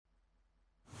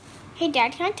Hey,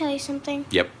 Dad, can I tell you something?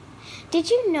 Yep.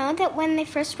 Did you know that when they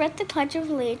first wrote the Pledge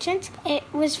of Allegiance, it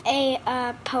was a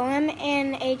poem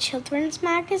in a children's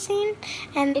magazine?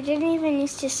 And it didn't even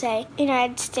used to say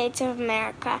United States of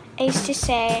America. It used to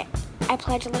say, I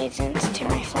pledge allegiance to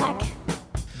my flag.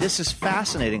 This is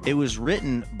fascinating. It was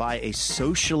written by a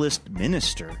socialist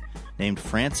minister named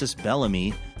Francis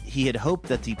Bellamy. He had hoped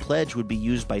that the pledge would be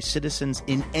used by citizens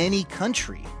in any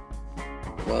country.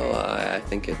 Well, I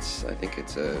think it's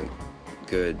a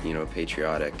good,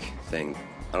 patriotic thing.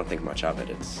 I don't think much of it.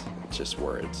 It's just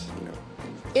words,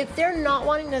 If they're not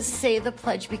wanting to say the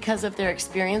pledge because of their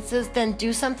experiences, then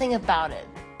do something about it.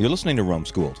 You're listening to Rome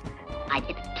Schooled. I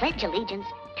pledge allegiance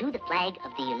to the flag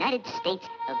of the United States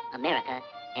of America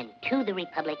and to the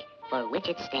republic for which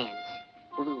it stands,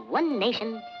 one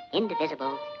nation,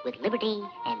 indivisible, with liberty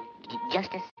and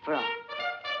justice for all.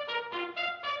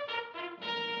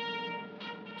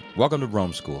 Welcome to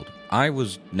Rome Schooled. I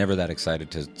was never that excited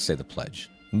to say the pledge.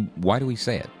 Why do we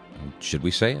say it? Should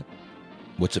we say it?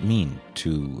 What's it mean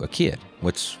to a kid?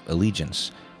 What's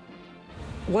allegiance?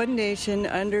 One nation,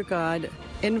 under God,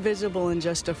 invisible and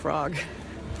just a frog.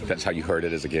 That's how you heard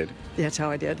it as a kid? That's how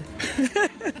I did. You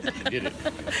did it.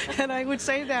 And I would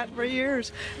say that for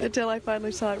years until I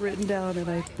finally saw it written down, and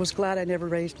I was glad I never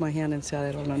raised my hand and said,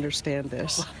 I don't understand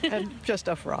this. I'm just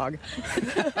a frog.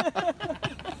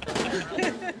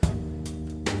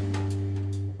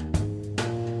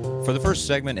 For the first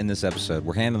segment in this episode,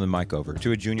 we're handing the mic over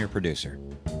to a junior producer.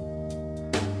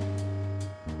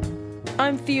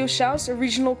 I'm Theo Schaus, a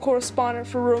regional correspondent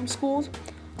for Rome Schooled.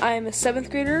 I am a 7th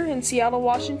grader in Seattle,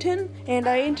 Washington, and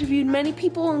I interviewed many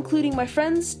people, including my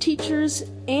friends, teachers,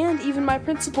 and even my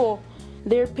principal.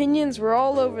 Their opinions were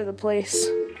all over the place.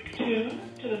 Tune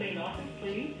to the main office,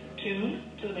 please. Tune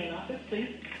to the main office,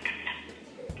 please.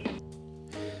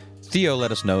 Theo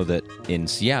let us know that in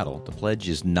Seattle, the pledge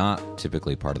is not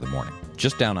typically part of the morning.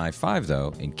 Just down I-5,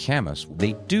 though, in Camas,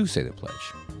 they do say the pledge.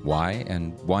 Why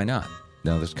and why not?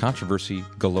 Now, there's controversy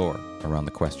galore around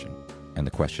the question, and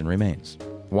the question remains,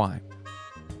 why?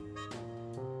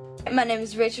 My name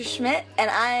is Rachel Schmidt, and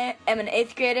I am an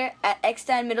 8th grader at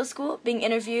Eckstein Middle School being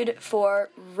interviewed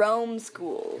for Rome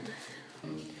Schooled.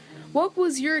 What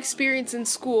was your experience in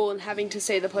school in having to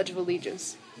say the Pledge of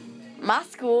Allegiance? My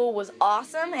school was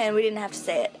awesome, and we didn't have to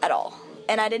say it at all.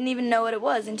 And I didn't even know what it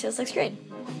was until 6th grade.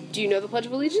 Do you know the Pledge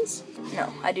of Allegiance?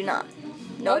 No, I do not.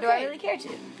 Nor do I really care to.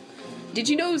 Did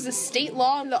you know it was a state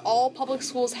law that all public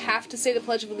schools have to say the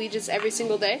Pledge of Allegiance every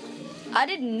single day? I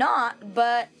did not,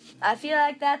 but I feel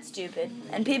like that's stupid,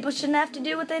 and people shouldn't have to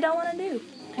do what they don't want to do.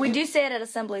 We do say it at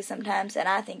assembly sometimes, and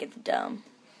I think it's dumb.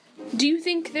 Do you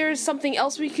think there's something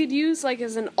else we could use, like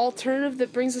as an alternative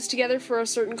that brings us together for a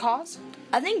certain cause?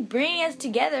 I think bringing us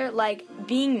together, like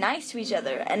being nice to each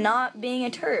other and not being a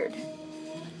turd.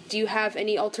 Do you have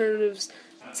any alternatives,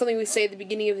 something we say at the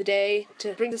beginning of the day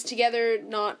to bring us together,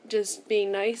 not just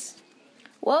being nice?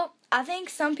 Well, I think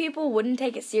some people wouldn't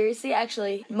take it seriously.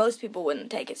 Actually, most people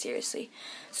wouldn't take it seriously.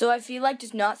 So I feel like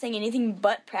just not saying anything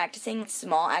but practicing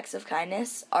small acts of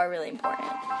kindness are really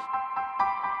important.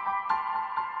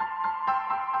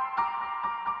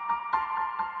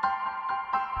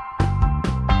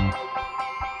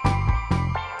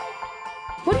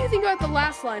 What do you think about the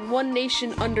last line, one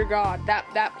nation under God,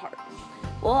 that part?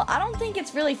 Well, I don't think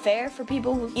it's really fair for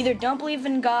people who either don't believe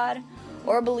in God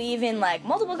or believe in like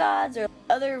multiple gods or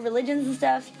other religions and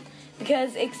stuff,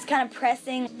 because it's kind of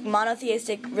pressing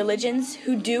monotheistic religions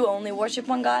who do only worship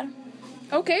one God.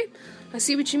 Okay, I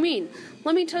see what you mean.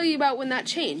 Let me tell you about when that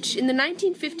changed. In the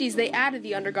 1950s, they added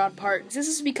the under God part. This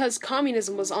is because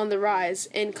communism was on the rise,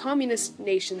 and communist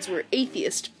nations were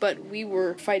atheist, but we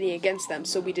were fighting against them,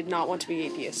 so we did not want to be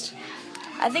atheist.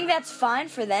 I think that's fine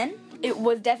for then. It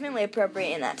was definitely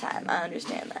appropriate in that time. I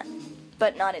understand that.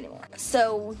 But not anymore.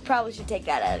 So we probably should take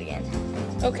that out again.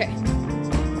 Okay.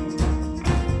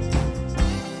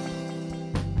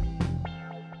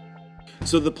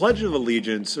 So the Pledge of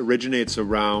Allegiance originates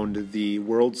around the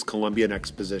World's Columbian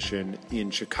Exposition in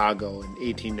Chicago in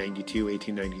 1892,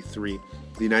 1893.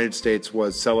 The United States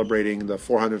was celebrating the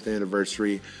 400th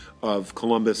anniversary of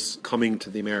Columbus coming to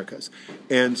the Americas.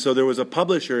 And so there was a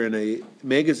publisher in a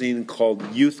magazine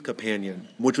called Youth Companion,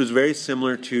 which was very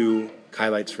similar to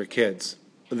Highlights for Kids.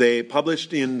 They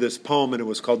published in this poem, and it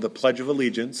was called The Pledge of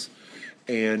Allegiance,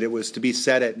 and it was to be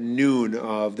said at noon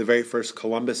of the very first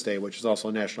Columbus Day, which is also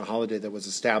a national holiday that was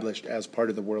established as part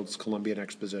of the World's Columbian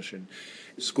Exposition.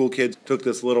 School kids took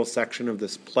this little section of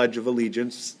this Pledge of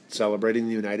Allegiance celebrating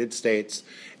the United States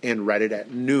and read it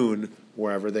at noon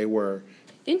wherever they were.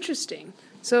 Interesting.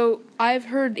 So I've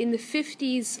heard in the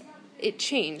 50s it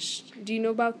changed. Do you know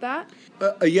about that?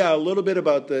 Yeah, a little bit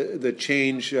about the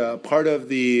change. Part of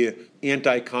the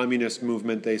anti-communist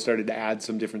movement, they started to add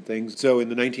some different things. So in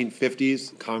the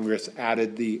 1950s, Congress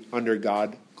added the under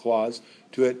God clause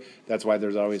to it. That's why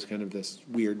there's always kind of this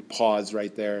weird pause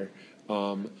right there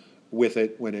with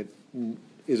it when it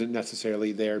isn't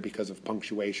necessarily there because of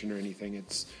punctuation or anything.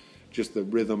 It's just the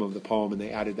rhythm of the poem, and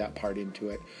they added that part into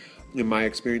it. In my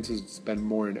experience, it's been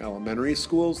more in elementary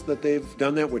schools that they've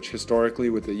done that, which historically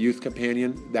with the Youth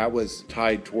Companion, that was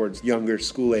tied towards younger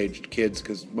school-aged kids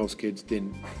because most kids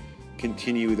didn't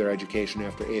continue their education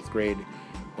after 8th grade,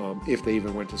 if they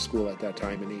even went to school at that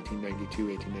time in 1892,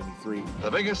 1893. The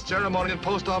biggest ceremony in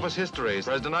post office history.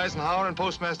 President Eisenhower and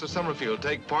Postmaster Summerfield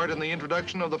take part in the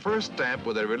introduction of the first stamp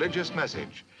with a religious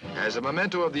message. As a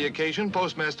memento of the occasion,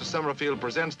 Postmaster Summerfield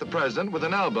presents the president with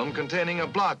an album containing a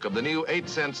block of the new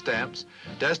 8-cent stamps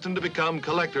destined to become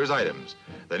collector's items.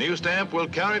 The new stamp will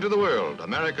carry to the world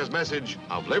America's message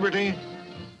of liberty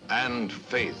and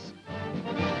faith.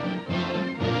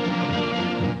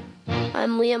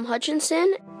 I'm Liam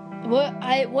Hutchinson.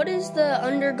 What does the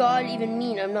under God even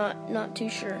mean? I'm not too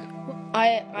sure.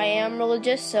 I am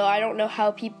religious, so I don't know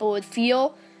how people would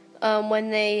feel when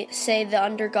they say the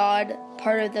under God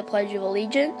part of the Pledge of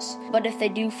Allegiance. But if they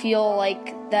do feel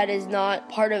like that is not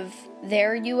part of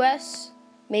their U.S.,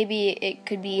 maybe it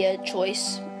could be a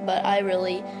choice. But I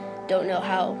really don't know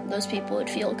how those people would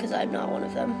feel because I'm not one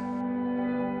of them.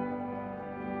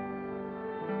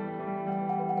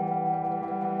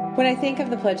 When I think of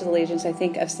the Pledge of Allegiance, I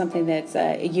think of something that's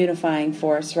a unifying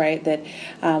force, right? That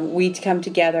we come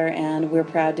together and we're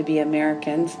proud to be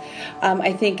Americans.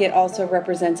 I think it also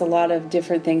represents a lot of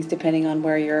different things depending on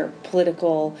where your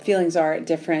political feelings are at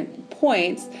different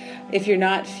points. If you're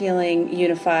not feeling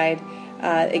unified,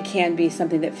 it can be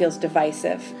something that feels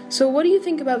divisive. So what do you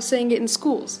think about saying it in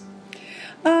schools?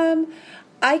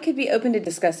 I could be open to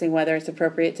discussing whether it's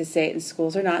appropriate to say it in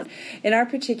schools or not. In our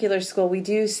particular school, we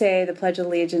do say the Pledge of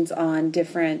Allegiance on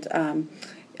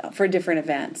for different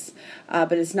events,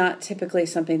 but it's not typically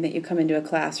something that you come into a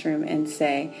classroom and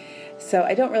say. So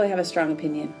I don't really have a strong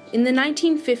opinion. In the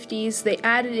 1950s, they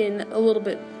added in a little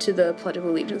bit to the Pledge of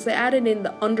Allegiance. They added in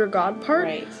the under God part.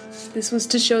 Right. This was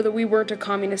to show that we weren't a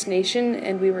communist nation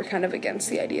and we were kind of against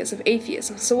the ideas of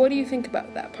atheism. So what do you think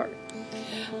about that part?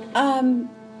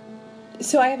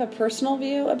 So I have a personal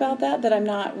view about that I'm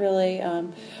not really,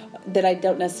 that I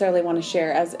don't necessarily want to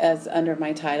share as under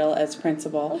my title as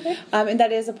principal. Okay. And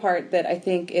that is a part that I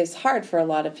think is hard for a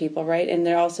lot of people, right? And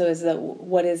there also is the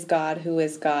what is God, who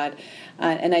is God?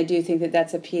 And I do think that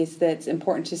that's a piece that's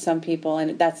important to some people,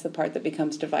 and that's the part that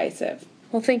becomes divisive.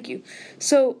 Well, thank you.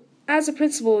 So, as a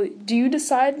principal, do you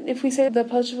decide if we say the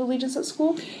Pledge of Allegiance at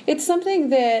school? It's something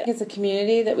that, as a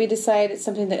community, that we decide. It's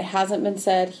something that hasn't been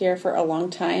said here for a long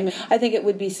time. I think it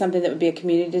would be something that would be a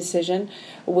community decision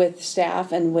with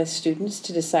staff and with students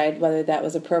to decide whether that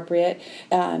was appropriate.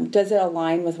 Does it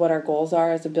align with what our goals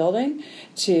are as a building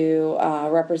to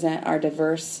represent our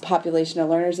diverse population of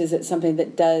learners? Is it something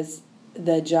that does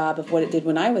the job of what it did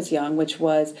when I was young, which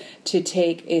was to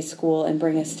take a school and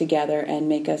bring us together and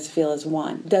make us feel as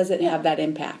one? Does it have that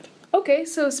impact? Okay,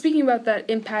 so speaking about that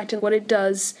impact and what it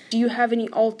does, do you have any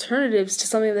alternatives to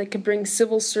something that could bring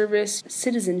civil service,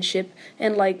 citizenship,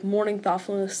 and like morning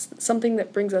thoughtfulness, something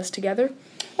that brings us together?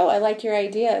 Oh, I like your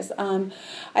ideas.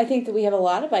 I think that we have a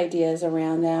lot of ideas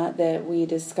around that we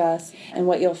discuss, and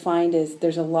what you'll find is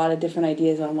there's a lot of different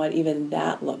ideas on what even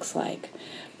that looks like.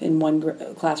 In one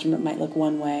classroom, it might look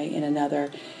one way. In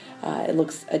another, it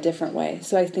looks a different way.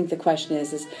 So I think the question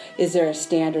is there a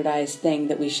standardized thing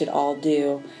that we should all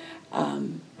do?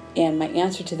 And my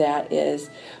answer to that is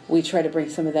we try to bring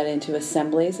some of that into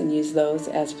assemblies and use those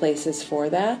as places for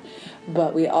that.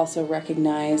 But we also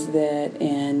recognize that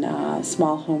in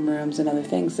small homerooms and other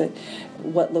things that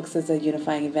what looks as a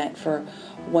unifying event for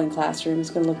one classroom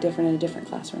is going to look different in a different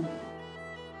classroom.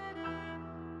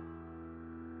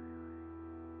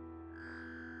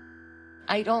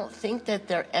 I don't think that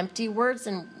they're empty words,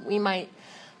 and we might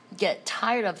get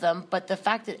tired of them, but the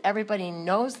fact that everybody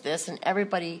knows this and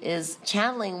everybody is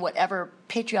channeling whatever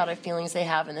patriotic feelings they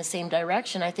have in the same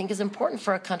direction, I think is important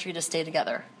for a country to stay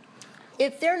together.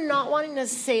 If they're not wanting to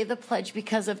say the pledge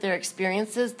because of their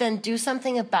experiences, then do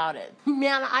something about it.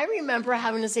 Man, I remember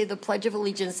having to say the Pledge of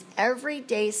Allegiance every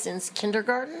day since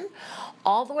kindergarten,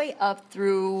 all the way up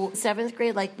through 7th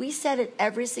grade. Like, we said it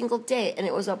every single day, and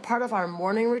it was a part of our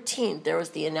morning routine. There was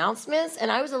the announcements,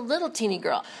 and I was a little teeny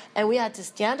girl, and we had to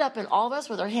stand up, and all of us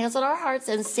with our hands on our hearts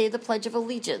and say the Pledge of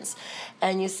Allegiance.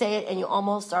 And you say it, and you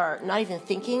almost are not even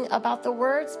thinking about the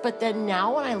words, but then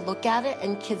now when I look at it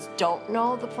and kids don't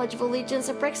know the Pledge of Allegiance,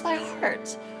 it breaks my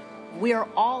heart. We are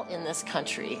all in this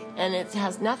country, and it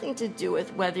has nothing to do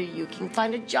with whether you can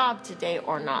find a job today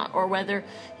or not, or whether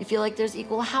you feel like there's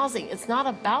equal housing. It's not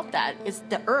about that. It's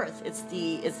the earth. It's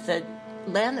the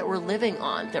land that we're living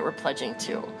on that we're pledging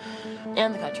to,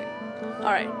 and the country.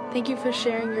 All right. Thank you for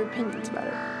sharing your opinions about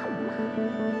it.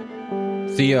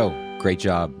 Theo, great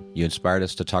job. You inspired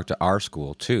us to talk to our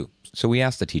school, too. So we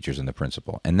asked the teachers and the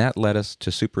principal, and that led us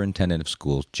to Superintendent of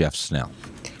Schools, Jeff Snell.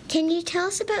 Can you tell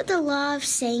us about the law of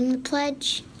saying the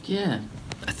pledge? Yeah,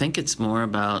 I think it's more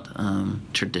about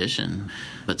tradition.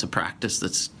 It's a practice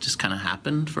that's just kind of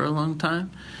happened for a long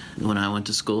time. When I went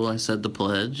to school, I said the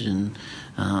pledge and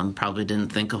probably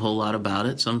didn't think a whole lot about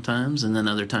it sometimes, and then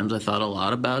other times I thought a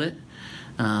lot about it.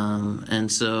 And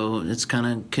so it's kind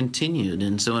of continued.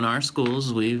 And so in our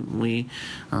schools, we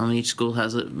each school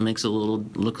makes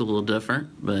look a little different,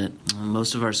 but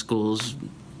most of our schools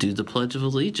do the Pledge of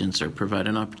Allegiance or provide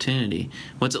an opportunity.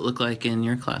 What's it look like in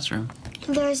your classroom?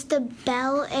 There's the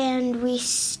bell, and we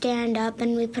stand up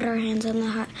and we put our hands on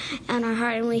our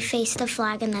heart, and we face the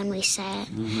flag, and then we say it.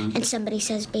 Mm-hmm. And somebody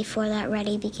says before that,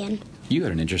 ready, begin. You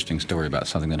had an interesting story about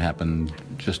something that happened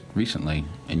just recently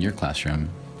in your classroom.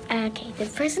 Okay, the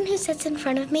person who sits in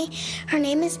front of me, her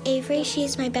name is Avery.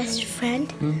 She's my best friend.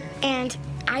 Mm-hmm. And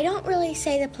I don't really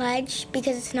say the pledge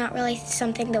because it's not really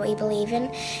something that we believe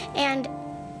in. And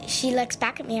she looks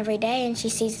back at me every day and she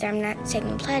sees that I'm not saying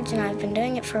the pledge, and I've been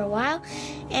doing it for a while.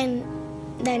 And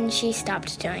then she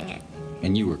stopped doing it.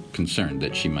 And you were concerned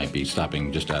that she might be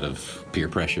stopping just out of peer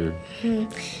pressure?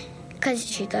 Because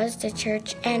she goes to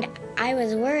church, and I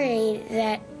was worried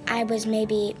that I was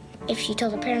maybe... if she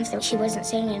told her parents that she wasn't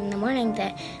saying it in the morning,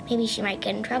 that maybe she might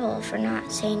get in trouble for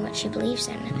not saying what she believes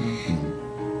in.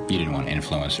 Mm-hmm. You didn't want to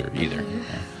influence her either. Mm-hmm.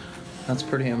 Yeah. That's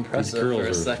pretty impressive. These girls for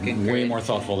a second are way grade. more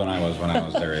thoughtful than I was when I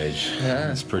was their age.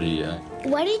 Yeah. It's pretty...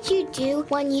 What did you do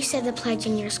when you said the pledge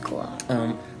in your school?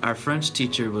 Our French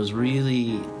teacher was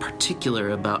really particular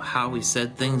about how we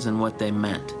said things and what they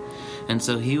meant. And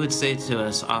so he would say to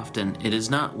us often, it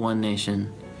is not one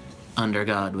nation under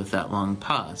God, with that long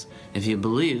pause. If you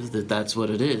believe that that's what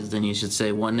it is, then you should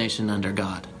say one nation under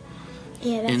God.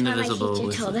 Yeah, that's Indivisible what my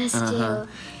teacher told us too.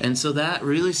 And so that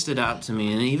really stood out to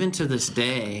me, and even to this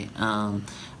day,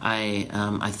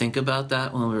 I think about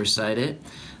that when we recite it.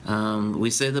 We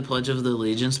say the Pledge of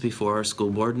Allegiance before our school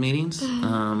board meetings,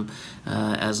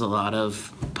 as a lot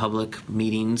of public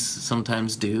meetings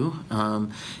sometimes do,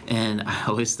 and I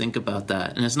always think about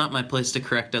that. And it's not my place to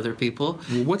correct other people.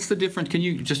 What's the difference? Can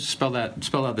you just spell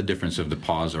out the difference of the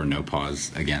pause or no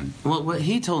pause again? Well, what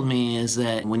he told me is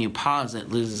that when you pause, it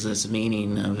loses its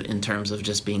meaning in terms of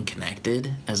just being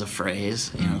connected as a phrase.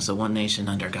 You know, so one nation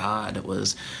under God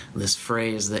was this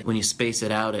phrase that when you space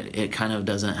it out, it kind of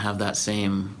doesn't have that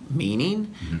same meaning.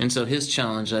 Mm-hmm. And so his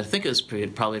challenge, I think it was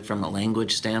probably from a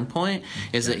language standpoint,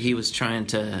 is that he was trying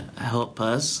to help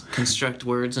us construct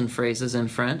words and phrases in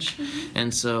French. Mm-hmm.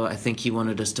 And so I think he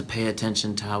wanted us to pay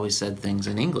attention to how we said things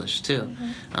in English too.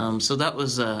 Mm-hmm. So that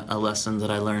was a lesson that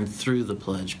I learned through the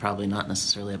pledge, probably not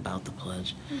necessarily about the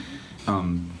pledge.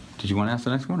 Mm-hmm. Did you want to ask the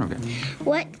next one? Okay.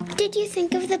 What did you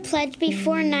think of the pledge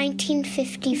before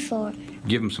 1954?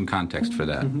 Give him some context for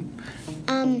that.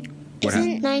 Mm-hmm.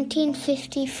 Isn't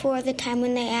 1954 the time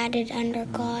when they added under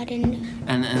God? And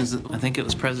I think it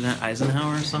was President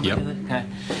Eisenhower or something? Yep.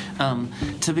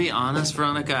 Okay. To be honest,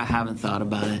 Veronica, I haven't thought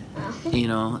about it. You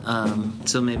know,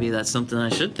 so maybe that's something I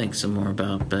should think some more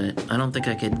about, but I don't think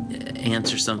I could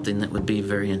answer something that would be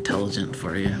very intelligent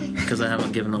for you, because I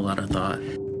haven't given a lot of thought.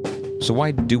 So why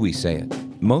do we say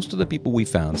it? Most of the people we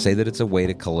found say that it's a way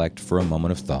to collect for a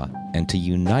moment of thought and to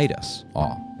unite us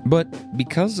all. But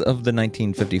because of the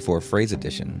 1954 phrase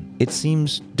edition, it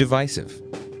seems divisive.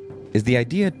 Is the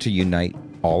idea to unite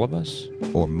all of us,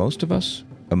 or most of us,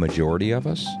 a majority of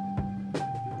us?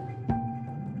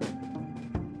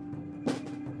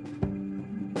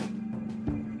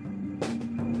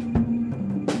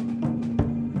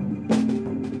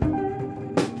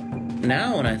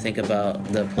 Now when I think about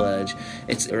the pledge,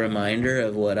 it's a reminder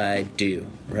of what I do,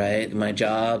 right? My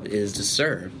job is to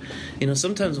serve. You know,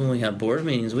 sometimes when we have board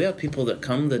meetings, we have people that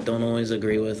come that don't always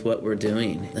agree with what we're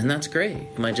doing, and that's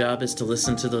great. My job is to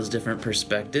listen to those different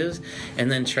perspectives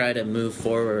and then try to move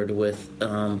forward with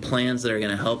plans that are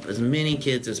going to help as many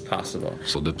kids as possible.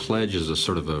 So the pledge is a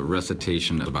sort of a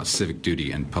recitation about civic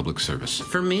duty and public service.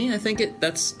 For me, I think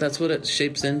that's what it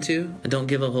shapes into. I don't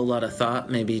give a whole lot of thought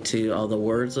maybe to all the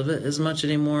words of it as much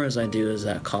anymore as I do as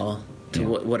that call to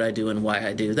what I do and why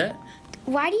I do that.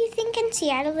 Why do you think in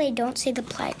Seattle they don't say the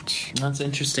pledge? That's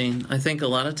interesting. I think a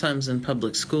lot of times in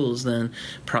public schools, then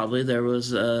probably there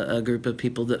was a group of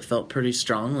people that felt pretty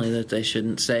strongly that they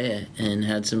shouldn't say it and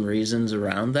had some reasons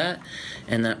around that,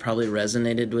 and that probably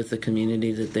resonated with the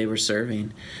community that they were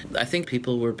serving. I think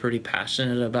people were pretty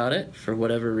passionate about it for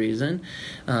whatever reason,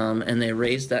 and they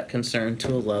raised that concern to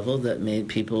a level that made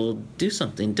people do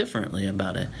something differently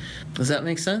about it. Does that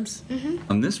make sense? Mm-hmm.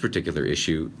 On this particular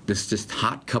issue, there's just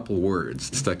hot couple words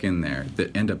stuck in there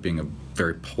that end up being a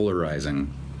very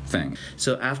polarizing thing.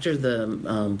 So after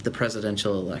the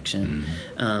presidential election,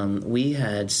 we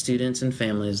had students and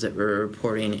families that were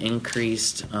reporting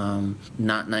increased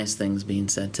not nice things being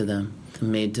said to them,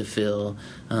 made to feel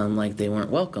like they weren't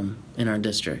welcome in our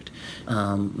district.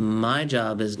 My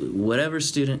job is whatever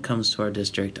student comes to our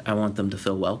district, I want them to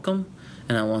feel welcome.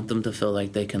 And I want them to feel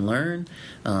like they can learn,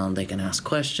 they can ask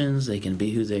questions, they can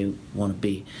be who they want to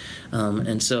be.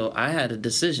 And so I had a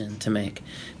decision to make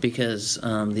because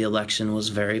the election was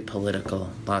very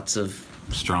political, lots of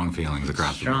strong feelings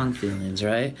across the board. Strong feelings,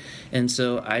 right? And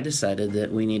so I decided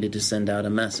that we needed to send out a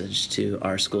message to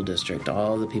our school district,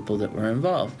 all the people that were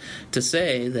involved, to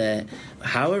say that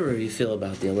however you feel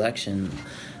about the election,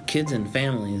 kids and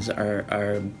families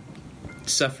are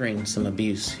suffering some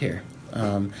abuse here.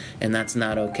 And that's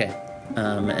not okay.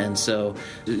 And so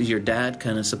your dad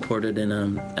kind of supported in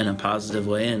a positive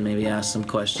way and maybe asked some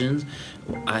questions.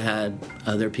 I had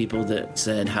other people that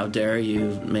said, how dare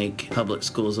you make public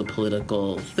schools a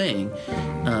political thing?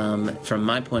 From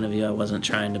my point of view, I wasn't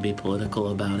trying to be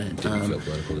political about it. Didn't feel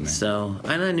political to me. So,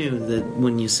 and I knew that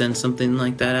when you send something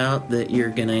like that out, that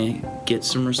you're going to get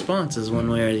some responses one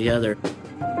way or the other.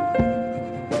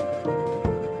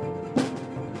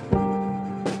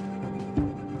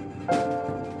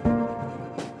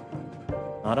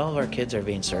 Not all of our kids are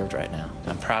being served right now.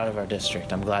 I'm proud of our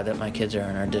district. I'm glad that my kids are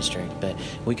in our district, but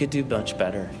we could do much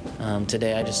better.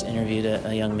 Today I just interviewed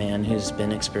a young man who's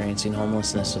been experiencing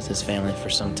homelessness with his family for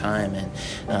some time, and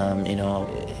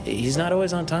he's not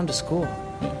always on time to school.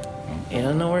 He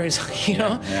doesn't know where he's,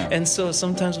 Yeah. And so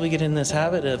sometimes we get in this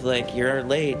habit of like, you're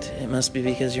late. It must be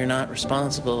because you're not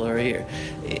responsible, or you're,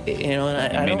 and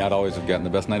I may not always have gotten the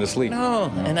best night of sleep. No,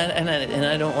 and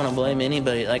I don't want to blame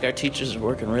anybody. Like, our teachers are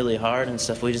working really hard and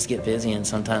stuff. We just get busy, and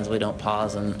sometimes we don't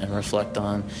pause and reflect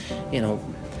on,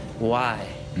 why,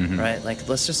 right? Like,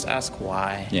 let's just ask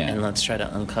why, and let's try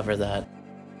to uncover that.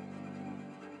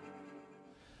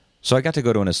 So I got to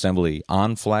go to an assembly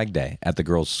on Flag Day at the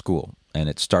girls' school, and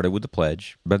it started with the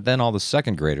pledge, but then all the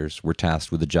second graders were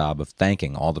tasked with the job of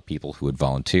thanking all the people who had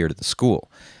volunteered at the school.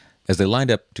 As they lined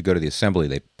up to go to the assembly,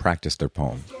 they practiced their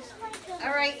poem.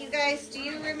 All right, you guys, do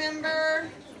you remember?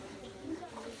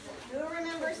 Who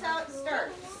remembers how it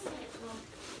starts?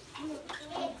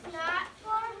 It's not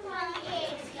for money,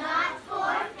 it's not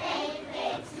for fame,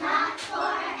 it's not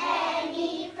for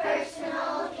any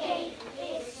personal gain.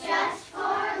 It's just for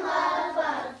love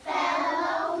of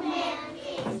fellow man.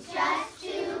 It's just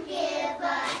to give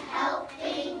a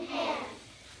helping hand.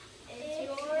 It's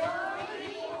your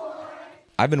reward.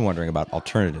 I've been wondering about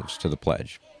alternatives to the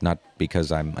pledge, not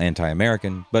because I'm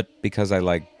anti-American, but because I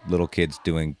like little kids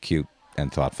doing cute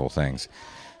and thoughtful things.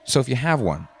 So if you have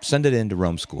one, send it in to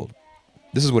Rome Schooled.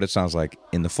 This is what it sounds like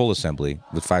in the full assembly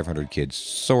with 500 kids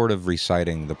sort of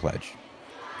reciting the pledge.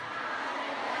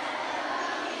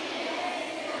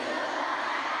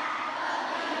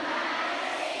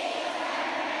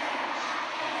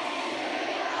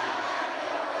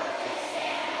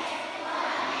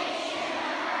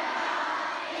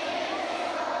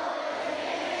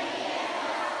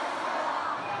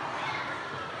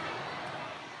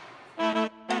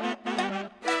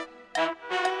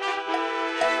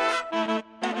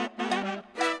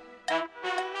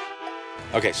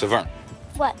 Okay, so Vern,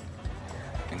 What?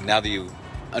 now that you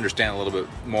understand a little bit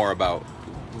more about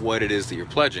what it is that you're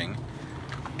pledging,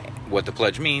 what the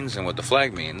pledge means and what the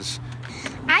flag means.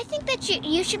 I think that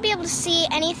you should be able to see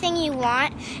anything you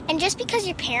want, and just because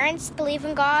your parents believe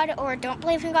in God or don't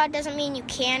believe in God doesn't mean you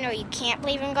can or you can't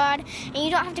believe in God, and you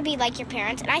don't have to be like your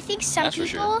parents. And I think some That's for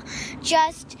people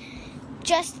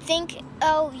just think,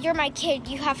 oh, you're my kid,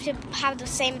 you have to have the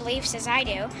same beliefs as I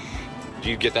do. Do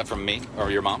you get that from me or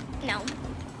your mom? No.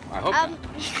 I hope not.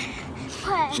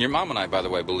 What? Your mom and I, by the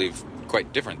way, believe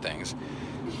quite different things.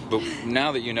 But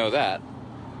now that you know that,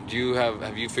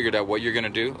 have you figured out what you're going to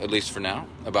do, at least for now,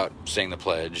 about saying the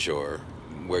pledge or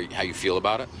how you feel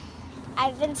about it?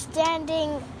 I've been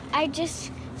standing. I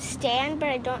just stand, but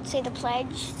I don't say the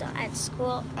pledge at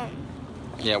school.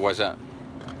 Yeah, why's that?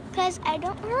 Because I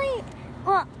don't really.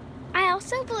 Well, I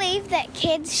also believe that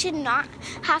kids should not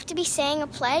have to be saying a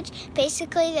pledge.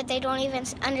 Basically, that they don't even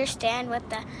understand what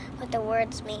the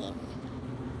words mean.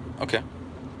 Okay.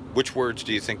 Which words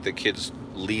do you think the kids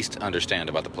least understand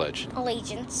about the pledge?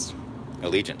 Allegiance.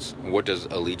 Allegiance. What does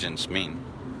allegiance mean?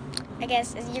 I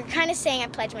guess you're kind of saying I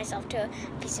pledge myself to a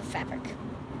piece of fabric.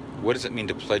 What does it mean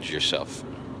to pledge yourself?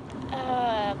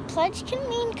 Pledge can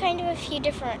mean kind of a few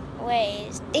different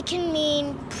ways. It can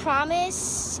mean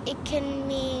promise. It can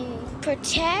mean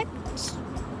protect.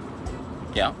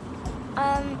 Yeah.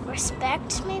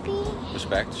 Respect, maybe.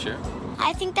 Respect, sure.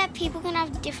 I think that people can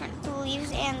have different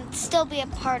beliefs and still be a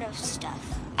part of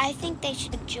stuff. I think they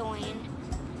should join.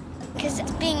 Because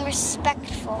it's being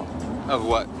respectful. Of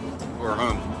what? Or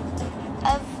whom?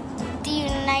 Of the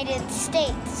United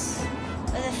States.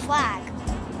 Or the flag.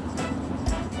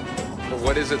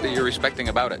 What is it that you're respecting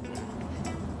about it?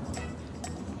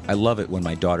 I love it when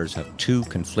my daughters have two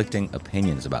conflicting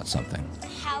opinions about something.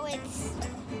 How it's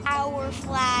our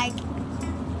flag.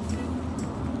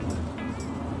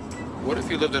 What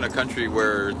if you lived in a country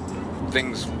where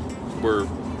things were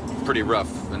pretty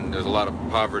rough and there's a lot of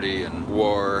poverty and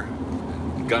war,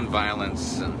 and gun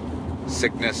violence and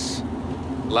sickness,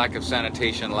 lack of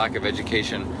sanitation, lack of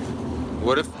education?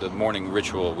 What if the morning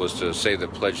ritual was to say the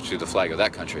pledge to the flag of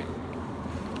that country?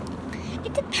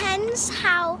 It depends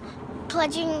how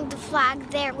pledging the flag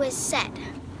there was said.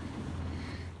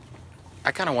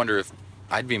 I kind of wonder if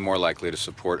I'd be more likely to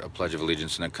support a Pledge of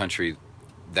Allegiance in a country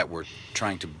that were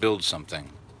trying to build something,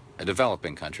 a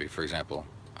developing country, for example.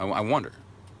 I wonder.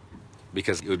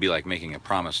 Because it would be like making a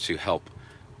promise to help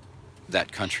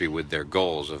that country with their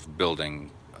goals of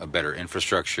building a better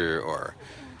infrastructure or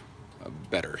a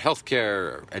better health care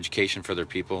or education for their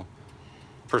people.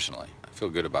 Personally, I feel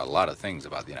good about a lot of things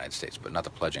about the United States, but not the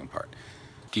pledging part.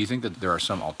 Do you think that there are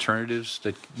some alternatives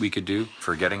that we could do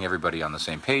for getting everybody on the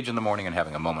same page in the morning and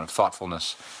having a moment of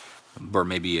thoughtfulness? Or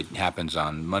maybe it happens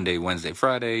on Monday, Wednesday,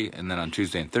 Friday, and then on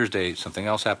Tuesday and Thursday something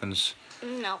else happens?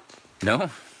 No. No?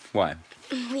 Why?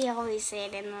 We always say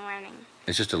it in the morning.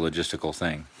 It's just a logistical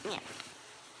thing. Yeah.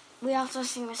 We also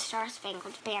sing the Star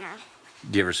Spangled Banner.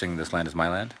 Do you ever sing This Land Is My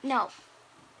Land? No.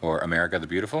 Or America the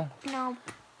Beautiful? No.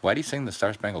 Why do you sing the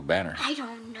Star Spangled Banner? I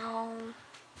don't know.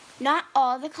 Not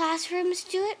all the classrooms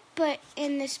do it, but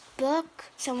in this book,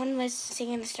 someone was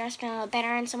singing the Star Spangled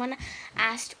Banner, and someone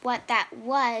asked what that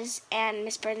was, and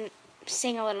Miss Burden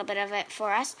sang a little bit of it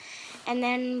for us, and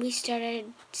then we started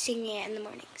singing it in the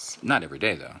mornings. Not every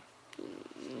day, though.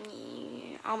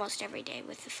 Almost every day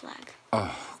with the flag.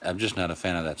 Oh, I'm just not a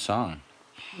fan of that song.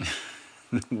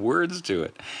 The words to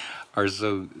it are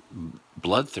so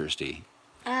bloodthirsty.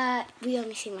 We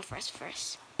only sing the first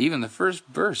verse. Even the first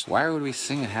verse. Why would we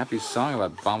sing a happy song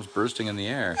about bombs bursting in the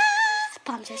air?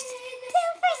 Bombs bursting.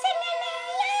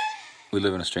 We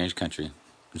live in a strange country.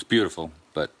 It's beautiful,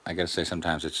 but I gotta say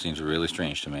sometimes it seems really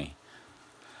strange to me.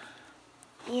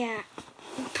 Yeah.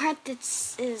 The part that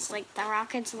is like the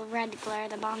rockets, the red glare,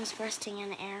 the bombs bursting in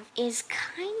the air is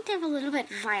kind of a little bit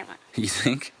violent. You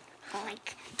think?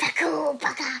 Like, Paku,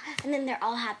 Baka, and then they're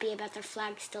all happy about their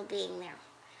flag still being there.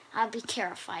 I'll be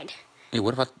terrified. Hey,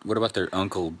 what about their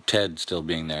Uncle Ted still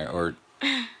being there, or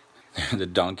the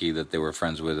donkey that they were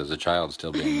friends with as a child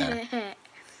still being there?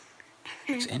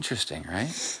 It's interesting,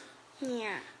 right?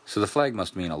 Yeah. So the flag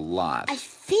must mean a lot. I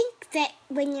think that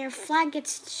when your flag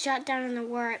gets shot down in the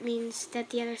war, it means that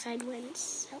the other side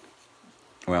wins. So.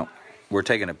 Well, we're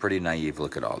taking a pretty naive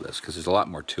look at all this because there's a lot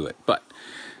more to it. But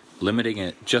limiting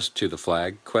it just to the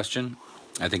flag question,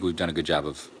 I think we've done a good job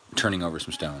of turning over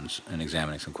some stones and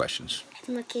examining some questions.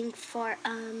 I'm looking for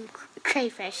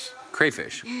crayfish.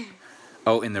 Crayfish?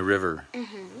 Oh, in the river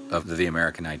of the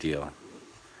American ideal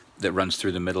that runs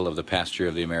through the middle of the pasture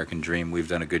of the American dream. We've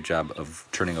done a good job of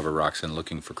turning over rocks and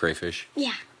looking for crayfish.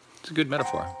 Yeah. It's a good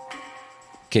metaphor.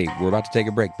 Okay, we're about to take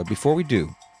a break, but before we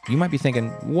do, you might be thinking,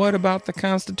 what about the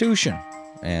Constitution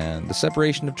and the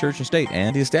separation of church and state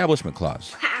and the Establishment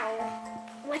Clause? Wow.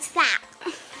 What's that?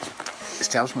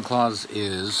 Establishment Clause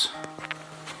is,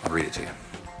 I'll read it to you.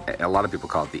 A lot of people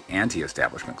call it the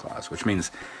Anti-Establishment Clause, which means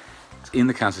in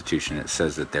the Constitution it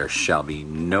says that there shall be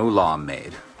no law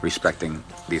made respecting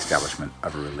the establishment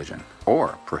of a religion or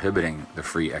prohibiting the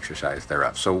free exercise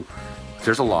thereof. So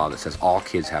there's a law that says all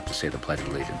kids have to say the Pledge of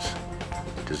Allegiance.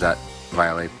 Does that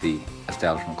violate the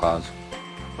Establishment Clause?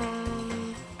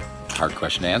 Hard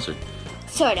question to answer.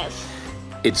 Sort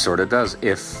of. It sort of does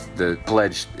if the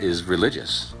pledge is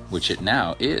religious, which it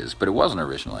now is, but it wasn't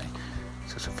originally.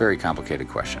 So it's a very complicated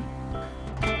question.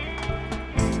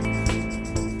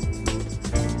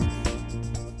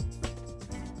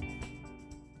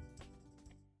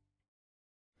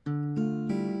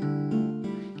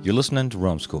 You're listening to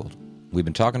Rome Schooled. We've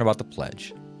been talking about the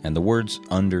pledge and the words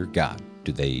under God.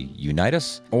 Do they unite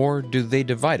us or do they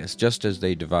divide us, just as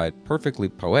they divide perfectly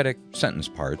poetic sentence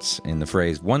parts in the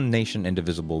phrase, one nation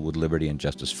indivisible with liberty and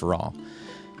justice for all?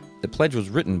 The pledge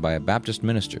was written by a Baptist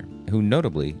minister who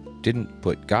notably didn't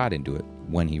put God into it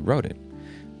when he wrote it.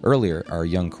 Earlier, our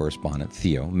young correspondent,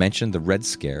 Theo, mentioned the Red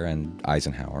Scare and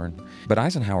Eisenhower, but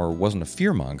Eisenhower wasn't a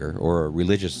fearmonger or a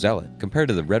religious zealot. Compared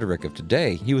to the rhetoric of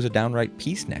today, he was a downright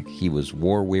peacenik. He was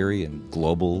war-weary and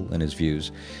global in his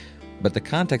views. But the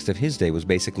context of his day was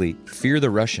basically, fear the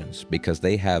Russians because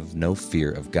they have no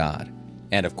fear of God.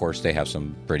 And of course, they have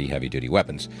some pretty heavy-duty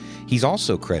weapons. He's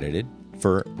also credited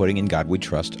for putting In God We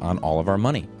Trust on all of our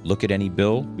money. Look at any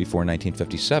bill before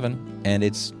 1957, and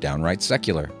it's downright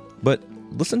secular. But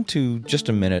listen to just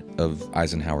a minute of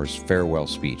Eisenhower's farewell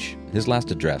speech, his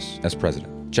last address as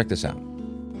president. Check this out.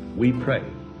 We pray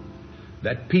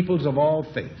that peoples of all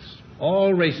faiths,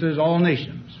 all races, all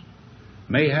nations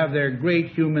may have their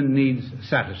great human needs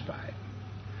satisfied,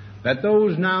 that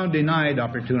those now denied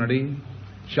opportunity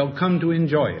shall come to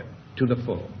enjoy it to the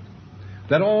full,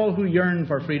 that all who yearn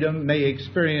for freedom may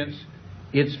experience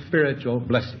its spiritual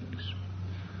blessings,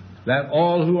 that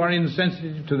all who are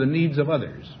insensitive to the needs of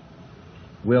others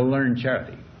will learn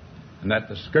charity, and that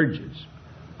the scourges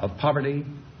of poverty,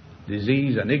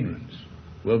 disease, and ignorance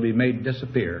will be made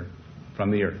disappear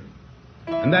from the earth,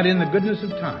 and that in the goodness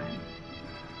of time,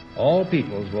 all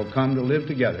peoples will come to live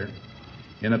together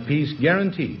in a peace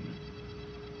guaranteed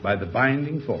by the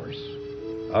binding force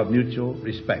of mutual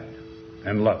respect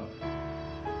and love.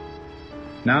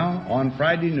 Now, on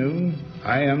Friday noon,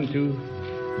 I am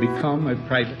to become a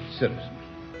private citizen.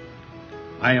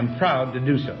 I am proud to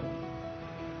do so.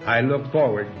 I look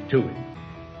forward to it.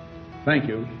 Thank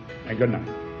you, and good night.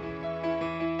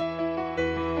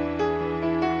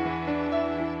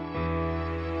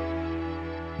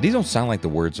 These don't sound like the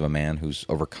words of a man who's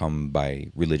overcome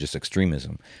by religious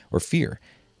extremism or fear.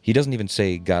 He doesn't even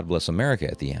say, God bless America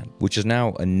at the end, which is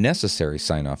now a necessary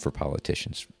sign-off for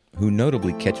politicians, who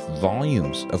notably catch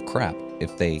volumes of crap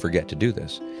if they forget to do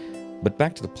this. But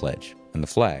back to the pledge and the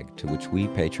flag to which we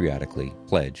patriotically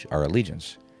pledge our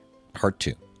allegiance. Part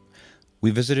 2. We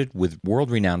visited with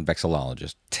world-renowned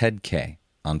vexillologist Ted Kay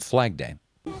on Flag Day.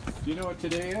 Do you know what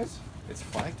today is? It's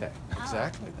Flag Day,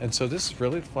 exactly. And so this is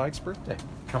really the flag's birthday.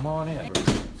 Come on in.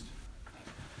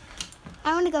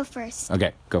 I want to go first.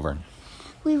 Okay, go Vern.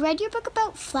 We read your book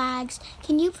about flags.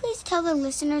 Can you please tell the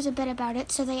listeners a bit about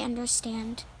it so they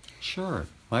understand? Sure.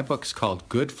 My book's called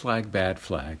Good Flag, Bad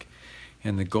Flag,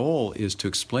 and the goal is to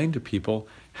explain to people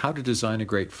how to design a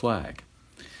great flag.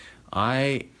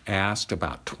 I asked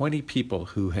about 20 people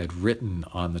who had written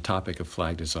on the topic of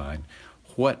flag design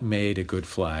what made a good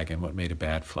flag and what made a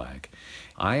bad flag.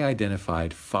 I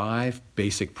identified 5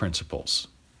 basic principles.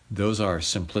 Those are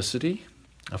simplicity.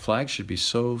 A flag should be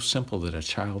so simple that a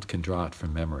child can draw it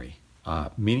from memory.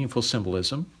 Meaningful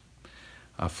symbolism.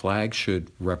 A flag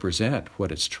should represent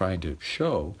what it's trying to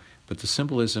show, but the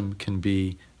symbolism can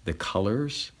be the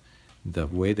colors, the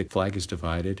way the flag is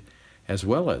divided, as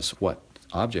well as what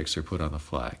objects are put on the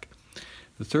flag.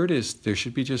 The third is there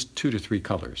should be just 2 to 3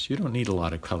 colors. You don't need a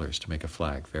lot of colors to make a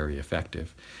flag very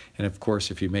effective. And of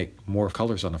course, if you make more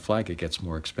colors on a flag, it gets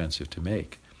more expensive to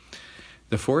make.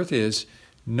 The fourth is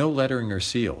no lettering or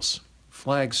seals.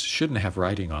 Flags shouldn't have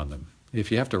writing on them. If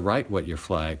you have to write what your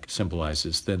flag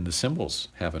symbolizes, then the symbols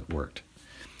haven't worked.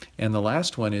 And the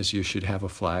last one is you should have a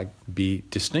flag be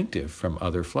distinctive from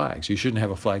other flags. You shouldn't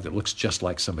have a flag that looks just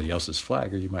like somebody else's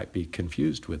flag, or you might be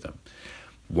confused with them.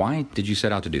 Why did you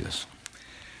set out to do this?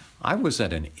 I was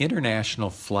at an International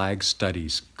Flag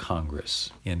Studies Congress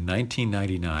in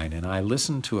 1999, and I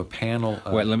listened to a panel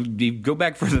of... Wait, let me go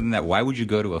back further than that. Why would you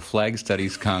go to a Flag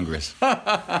Studies Congress?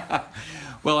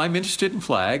 Well, I'm interested in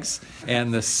flags,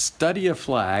 and the study of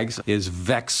flags is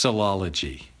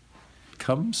vexillology. It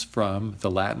comes from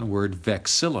the Latin word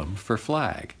vexillum for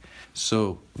flag.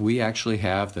 So we actually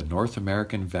have the North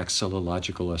American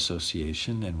Vexillological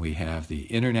Association, and we have the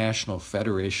International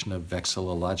Federation of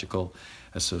Vexillological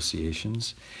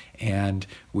Associations, and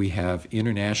we have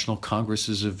international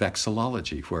congresses of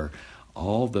vexillology, where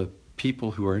all the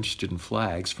people who are interested in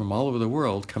flags from all over the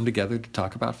world come together to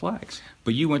talk about flags.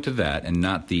 But you went to that and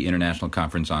not the International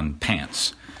Conference on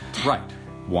Pants. Right.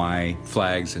 Why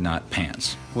flags and not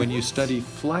pants? When you study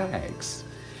flags,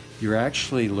 you're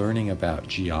actually learning about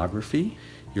geography,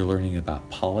 you're learning about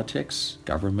politics,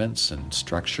 governments, and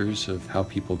structures of how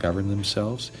people govern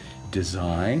themselves,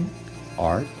 design,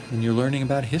 art, and you're learning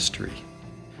about history.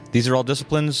 These are all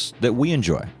disciplines that we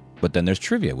enjoy, but then there's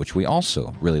trivia, which we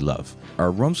also really love. Our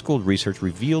Rome Schooled research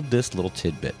revealed this little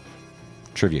tidbit.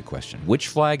 Trivia question. Which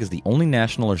flag is the only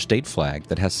national or state flag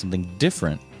that has something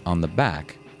different on the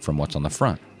back from what's on the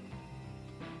front?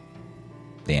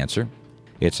 The answer?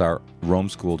 It's our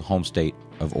Rome-schooled home state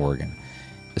of Oregon.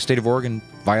 The state of Oregon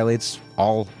violates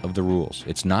all of the rules.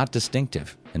 It's not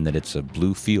distinctive in that it's a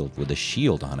blue field with a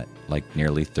shield on it, like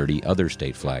nearly 30 other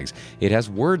state flags. It has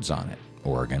words on it,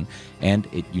 Oregon, and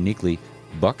it uniquely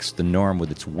bucks the norm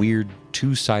with its weird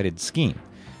two-sided scheme.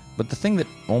 But the thing that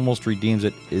almost redeems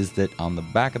it is that on the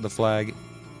back of the flag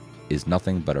is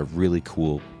nothing but a really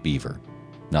cool beaver.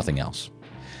 Nothing else.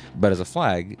 But as a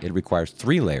flag, it requires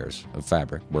 3 layers of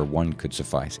fabric where one could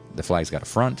suffice. The flag's got a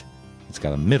front, it's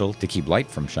got a middle to keep light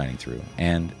from shining through,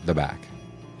 and the back.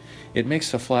 It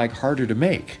makes the flag harder to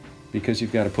make because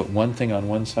you've got to put one thing on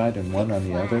one side and one on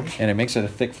the other, and it makes it a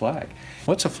thick flag.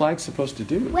 What's a flag supposed to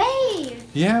do? Wave!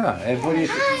 Yeah, and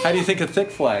how do you think a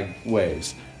thick flag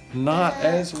waves? Not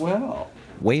as well.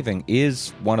 Waving is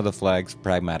one of the flag's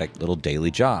pragmatic little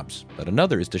daily jobs, but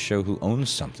another is to show who owns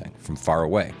something from far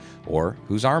away, or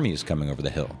whose army is coming over the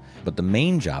hill. But the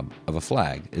main job of a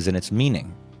flag is in its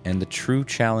meaning, and the true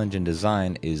challenge in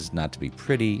design is not to be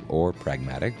pretty or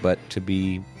pragmatic, but to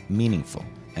be meaningful.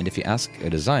 And if you ask a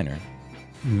designer...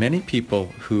 Many people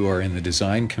who are in the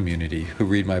design community who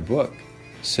read my book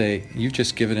say, you've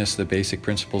just given us the basic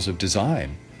principles of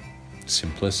design.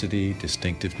 Simplicity,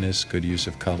 distinctiveness, good use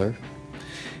of color.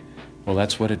 Well,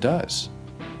 that's what it does.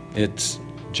 Its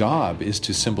job is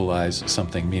to symbolize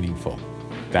something meaningful.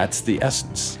 That's the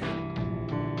essence.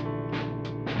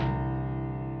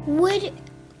 Would,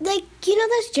 like, you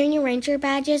know those Junior Ranger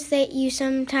badges that you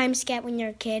sometimes get when you're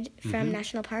a kid from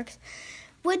national parks?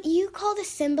 Would you call the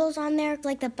symbols on there,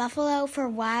 like the buffalo for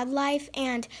wildlife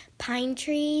and pine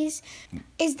trees?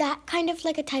 Is that kind of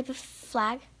like a type of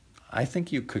flag? I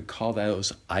think you could call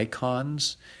those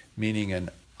icons, meaning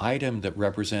an item that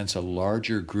represents a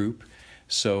larger group.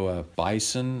 So a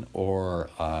bison or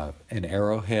an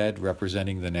arrowhead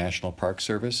representing the National Park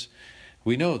Service.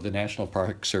 We know the National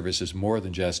Park Service is more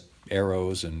than just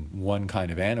arrows and one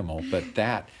kind of animal, but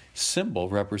that symbol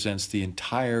represents the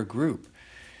entire group.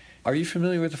 Are you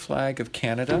familiar with the flag of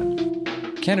Canada?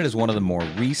 Canada is one of the more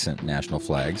recent national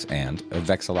flags and a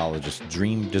vexillologist's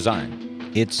dream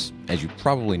design. It's, as you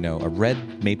probably know, a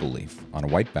red maple leaf on a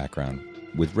white background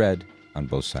with red on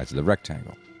both sides of the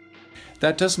rectangle.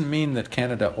 That doesn't mean that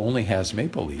Canada only has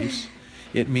maple leaves.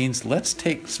 It means let's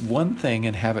take one thing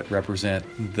and have it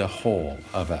represent the whole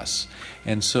of us.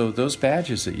 And so those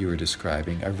badges that you were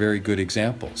describing are very good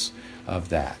examples of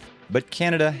that. But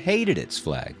Canada hated its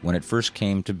flag when it first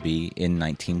came to be in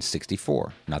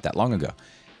 1964, not that long ago.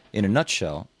 In a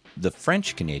nutshell, the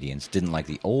French Canadians didn't like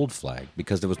the old flag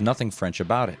because there was nothing French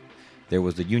about it. There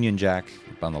was the Union Jack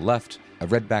up on the left, a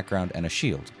red background, and a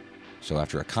shield. So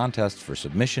after a contest for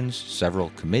submissions,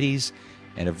 several committees,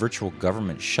 and a virtual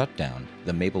government shutdown,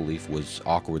 the maple leaf was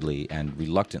awkwardly and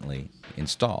reluctantly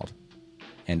installed.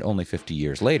 And only 50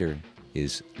 years later,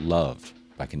 is loved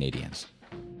by Canadians.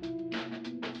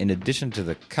 In addition to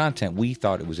the content, we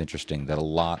thought it was interesting that a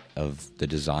lot of the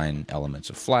design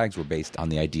elements of flags were based on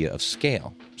the idea of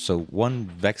scale. So one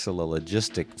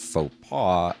vexillologistic faux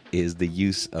pas is the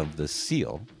use of the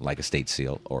seal, like a state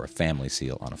seal or a family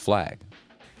seal on a flag.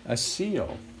 A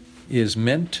seal is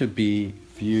meant to be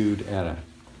viewed at a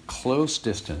close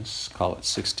distance, call it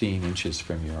 16 inches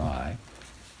from your eye,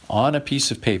 on a piece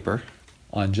of paper,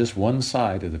 on just one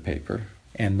side of the paper,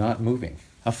 and not moving.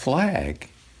 A flag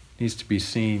needs to be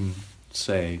seen,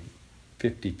 say,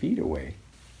 50 feet away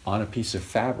on a piece of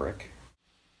fabric.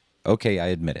 Okay, I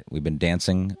admit it. We've been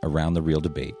dancing around the real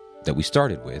debate that we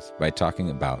started with by talking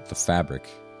about the fabric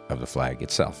of the flag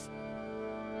itself.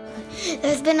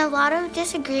 There's been a lot of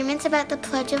disagreements about the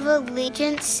Pledge of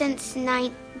Allegiance since the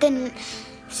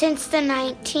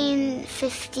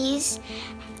 1950s.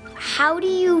 How do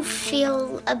you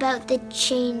feel about the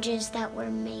changes that were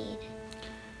made?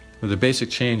 Well, the basic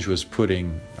change was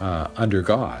putting under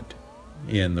God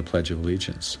in the Pledge of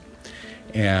Allegiance.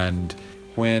 And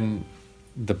when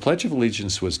the Pledge of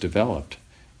Allegiance was developed,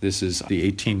 this is the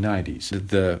 1890s,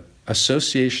 the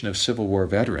Association of Civil War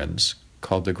Veterans,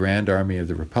 called the Grand Army of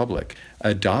the Republic,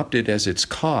 adopted as its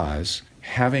cause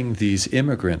having these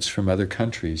immigrants from other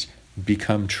countries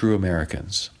become true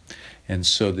Americans. And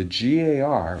so the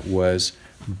GAR was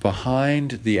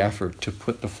behind the effort to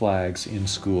put the flags in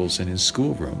schools and in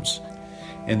schoolrooms.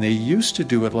 And they used to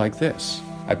do it like this.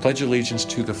 I pledge allegiance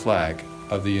to the flag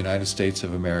of the United States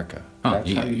of America. Oh,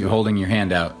 you're holding your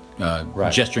hand out,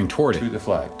 right, gesturing toward it. To the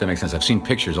flag. That makes sense. I've seen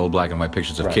pictures, old black and white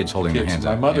pictures of Right. kids holding their hands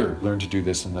My out. mother learned to do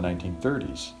this in the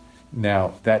 1930s.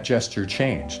 Now, that gesture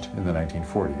changed in the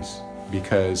 1940s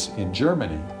because in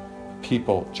Germany,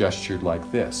 people gestured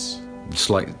like this. The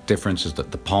slight difference is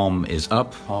that the palm is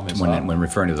up when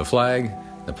referring to the flag.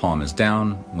 The palm is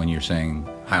down when you're saying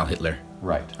Heil Hitler.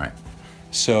 Right. Right.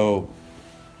 So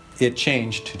it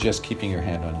changed to just keeping your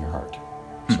hand on your heart.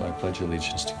 So I pledge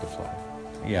allegiance to the flag.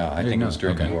 Yeah, I think it was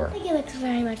during the war. I think it looks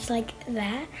very much like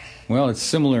that. Well, it's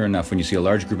similar enough when you see a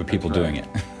large group of people doing it.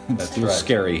 It's a little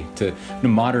scary to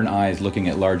modern eyes looking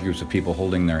at large groups of people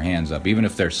holding their hands up. Even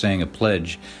if they're saying a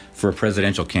pledge for a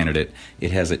presidential candidate,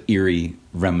 it has an eerie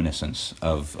reminiscence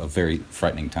of a very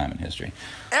frightening time in history.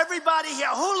 Everybody here,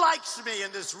 who likes me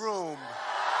in this room?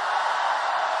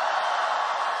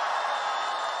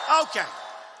 Okay.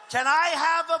 Can I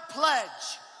have a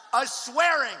pledge, a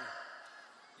swearing?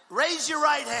 Raise your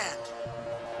right hand.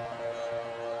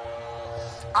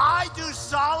 I do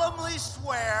solemnly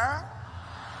swear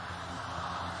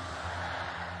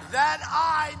that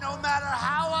I, no matter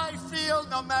how I feel,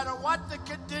 no matter what the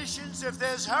conditions, if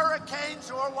there's hurricanes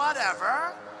or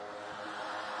whatever,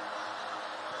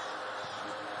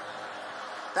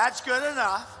 that's good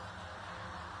enough,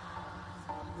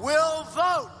 will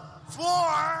vote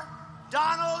for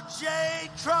Donald J.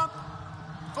 Trump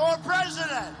for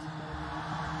president.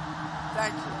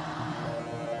 Thank you.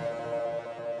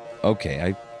 Okay,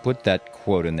 I put that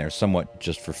quote in there somewhat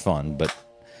just for fun, but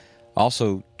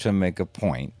also to make a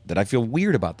point that I feel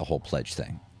weird about the whole pledge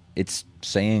thing. It's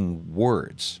saying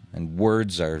words, and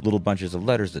words are little bunches of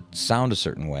letters that sound a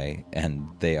certain way, and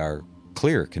they are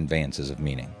clear conveyances of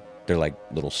meaning. They're like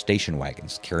little station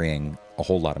wagons carrying a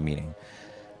whole lot of meaning.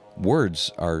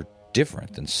 Words are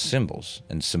different than symbols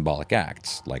and symbolic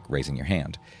acts like raising your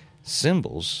hand.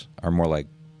 Symbols are more like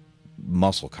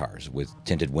muscle cars with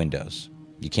tinted windows.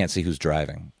 You can't see who's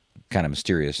driving. Kind of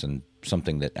mysterious and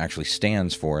something that actually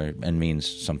stands for and means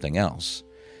something else.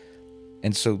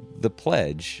 And so the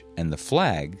pledge and the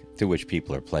flag to which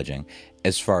people are pledging,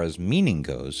 as far as meaning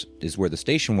goes, is where the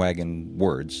station wagon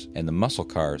words and the muscle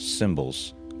car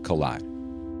symbols collide.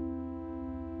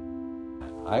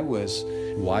 I was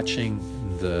watching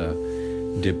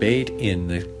the debate in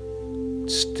the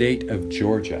state of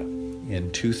Georgia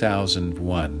in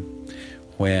 2001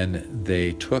 when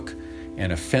they took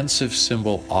an offensive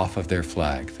symbol off of their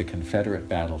flag, the Confederate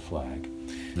battle flag.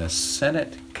 The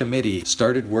Senate committee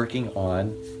started working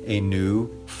on a new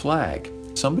flag.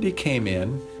 Somebody came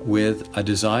in with a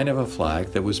design of a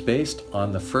flag that was based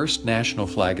on the first national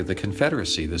flag of the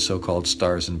Confederacy, the so-called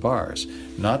Stars and Bars.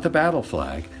 Not the battle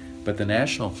flag, but the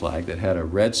national flag that had a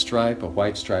red stripe, a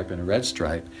white stripe, and a red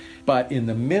stripe. But in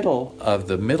the middle of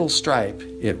the middle stripe,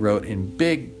 it wrote in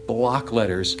big block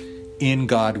letters, "In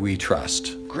God We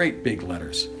Trust." Great big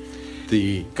letters.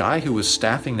 The guy who was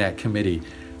staffing that committee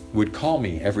would call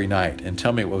me every night and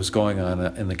tell me what was going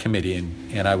on in the committee,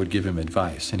 and I would give him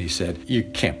advice. And he said, "You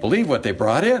can't believe what they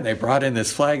brought in. They brought in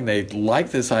this flag, and they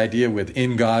like this idea with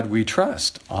 "In God We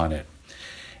Trust" on it."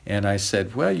 And I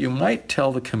said, well, you might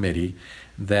tell the committee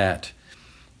that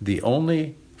the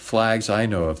only flags I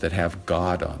know of that have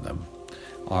God on them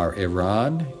are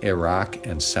Iran, Iraq,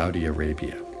 and Saudi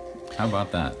Arabia. How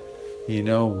about that? You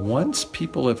know, once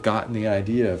people have gotten the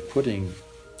idea of putting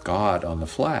God on the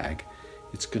flag,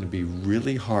 it's going to be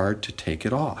really hard to take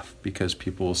it off because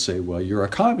people will say, well, you're a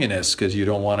communist because you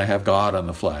don't want to have God on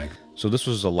the flag. So this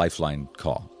was a lifeline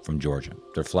call from Georgia.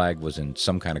 Their flag was in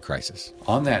some kind of crisis.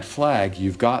 On that flag,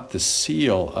 you've got the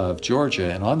seal of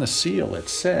Georgia, and on the seal it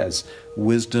says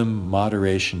wisdom,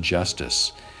 moderation,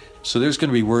 justice. So there's going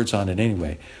to be words on it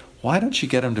anyway. Why don't you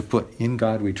get them to put "In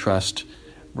God We Trust"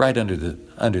 right under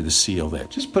the seal there?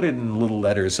 Just put it in little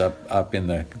letters up in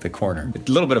the corner.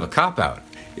 A little bit of a cop-out.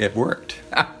 It worked.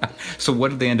 So what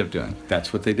did they end up doing?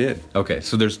 That's what they did. Okay,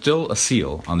 so there's still a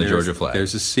seal on the Georgia flag.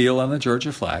 There's a seal on the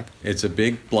Georgia flag. It's a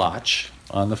big blotch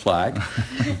on the flag.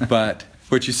 But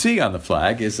what you see on the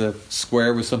flag is a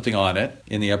square with something on it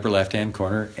in the upper left-hand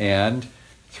corner and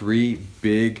 3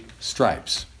 big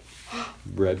stripes.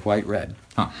 Red, white, red.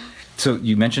 Huh. So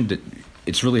you mentioned that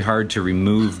it's really hard to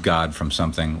remove God from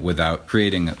something without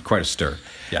creating quite a stir.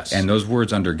 Yes. And those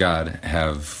words "under God"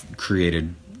 have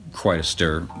created quite a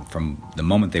stir from the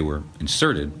moment they were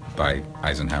inserted by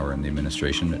Eisenhower and the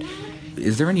administration. But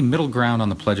is there any middle ground on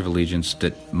the Pledge of Allegiance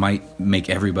that might make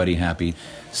everybody happy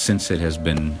since it has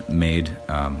been made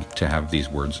to have these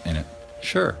words in it?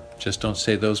 Sure. Just don't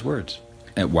say those words.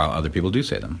 And while other people do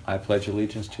say them. I pledge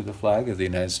allegiance to the flag of the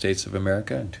United States of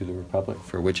America and to the republic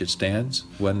for which it stands,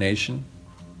 one nation,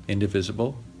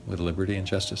 indivisible, with liberty and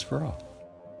justice for all.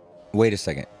 Wait a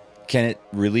second. Can it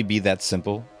really be that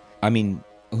simple? I mean,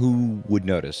 who would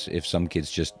notice if some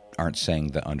kids just aren't saying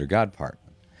the "under God" part?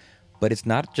 But it's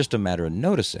not just a matter of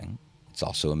noticing. It's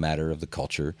also a matter of the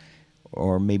culture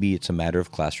or maybe it's a matter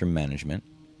of classroom management.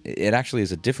 It actually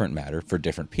is a different matter for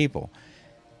different people.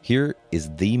 Here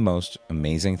is the most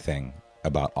amazing thing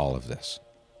about all of this.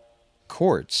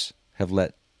 Courts have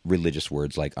let religious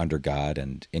words like under God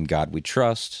and in God we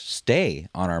trust stay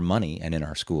on our money and in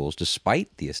our schools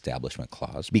despite the Establishment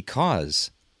Clause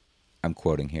because, I'm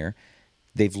quoting here,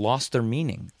 they've lost their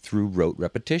meaning through rote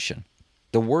repetition.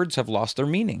 The words have lost their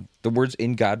meaning. The words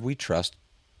in God we trust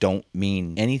don't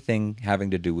mean anything having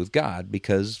to do with God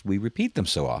because we repeat them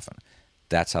so often.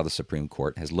 That's how the Supreme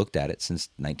Court has looked at it since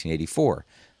 1984.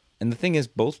 And the thing is,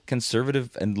 both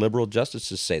conservative and liberal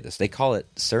justices say this. They call it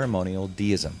ceremonial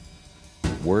deism.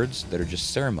 Words that are just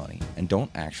ceremony and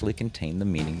don't actually contain the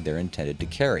meaning they're intended to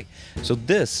carry. So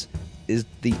this is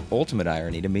the ultimate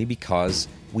irony to me because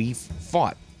we've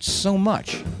fought so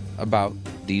much about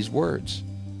these words.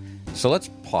 So let's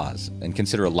pause and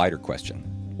consider a lighter question.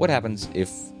 What happens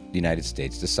if the United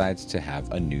States decides to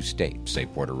have a new state, say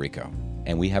Puerto Rico,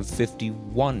 and we have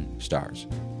 51 stars?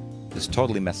 This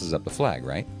totally messes up the flag,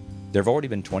 right? There have already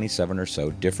been 27 or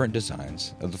so different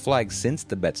designs of the flag since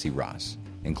the Betsy Ross,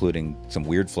 including some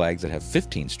weird flags that have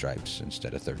 15 stripes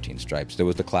instead of 13 stripes. There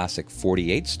was the classic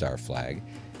 48-star flag,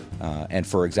 and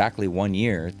for exactly 1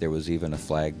 year, there was even a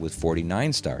flag with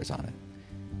 49 stars on it.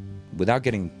 Without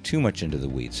getting too much into the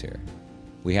weeds here,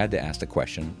 we had to ask the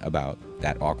question about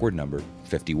that awkward number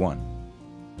 51.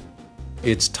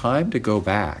 It's time to go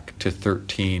back to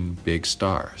 13 big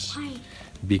stars. Why?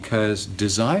 Because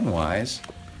design-wise,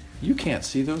 you can't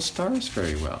see those stars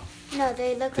very well. No,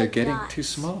 they look They're like getting dots. too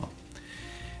small.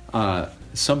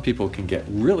 Some people can get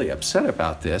really upset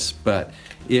about this, but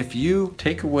if you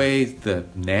take away the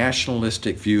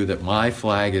nationalistic view that my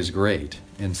flag is great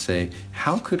and say,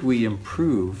 how could we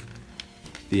improve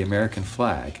the American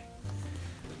flag?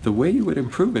 The way you would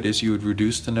improve it is you would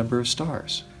reduce the number of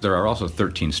stars. There are also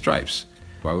 13 stripes.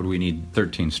 Why would we need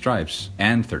 13 stripes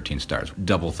and 13 stars?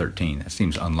 Double 13. That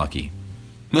seems unlucky.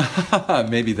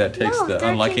 Maybe that takes the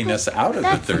unluckiness out of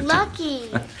the 13. That's lucky.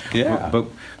 Yeah. But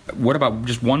what about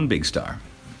just one big star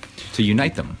to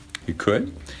unite them? You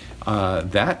could.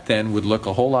 That then would look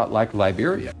a whole lot like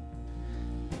Liberia.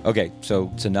 Okay, so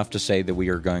it's enough to say that we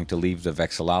are going to leave the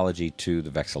vexillology to the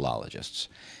vexillologists.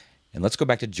 And let's go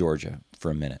back to Georgia for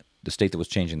a minute, the state that was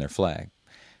changing their flag.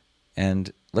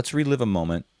 And let's relive a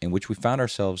moment in which we found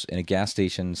ourselves in a gas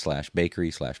station /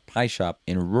 bakery / pie shop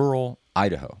in rural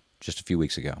Idaho just a few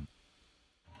weeks ago.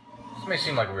 This may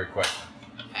seem like a weird question.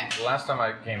 The last time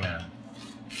I came in,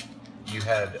 you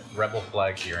had rebel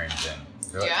flag earrings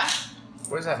in. Yeah.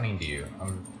 What does that mean to you?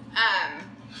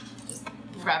 Just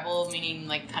rebel meaning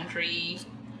like country.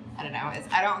 I don't know.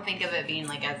 I don't think of it being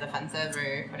like as offensive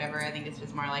or whatever. I think it's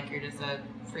just more like you're just a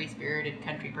free-spirited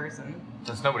country person.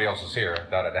 Since nobody else is here, I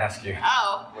thought I'd ask you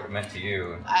what it meant to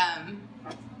you.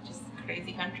 Just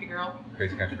crazy country girl.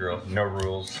 Crazy country girl. No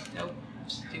rules. Nope.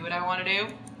 Just do what I want to do.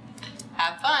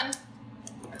 Have fun.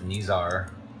 And these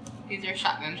are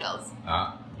shotgun shells.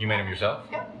 You made them yourself?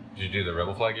 Yep. Did you do the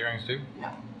rebel flag earrings too?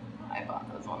 No. I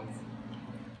bought those ones.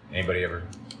 Anybody ever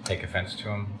take offense to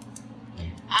them?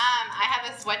 I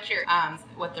have a sweatshirt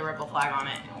with the rebel flag on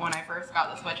it. When I first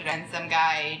got the sweatshirt, and some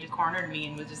guy just cornered me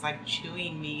and was just like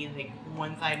chewing me like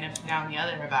one side and down the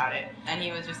other about it. And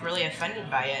he was just really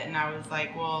offended by it. And I was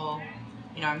like, well,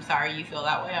 you know, I'm sorry you feel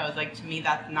that way. I was like, to me,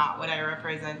 that's not what it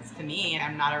represents to me.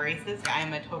 I'm not a racist.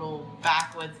 I'm a total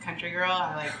backwoods country girl.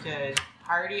 I like to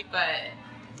party, but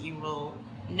you will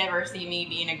never see me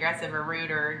being aggressive or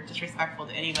rude or disrespectful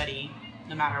to anybody,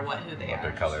 no matter who they are.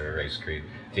 Their color, race, creed.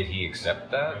 Did he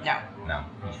accept that? No. No.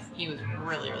 He was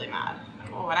really, really mad.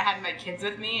 When I had my kids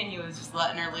with me and he was just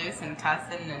letting her loose and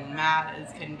cussing and mad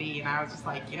as can be, and I was just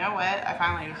like, you know what? I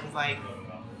finally was like,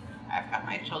 I've got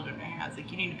my children right here. I was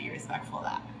like, you need to be respectful of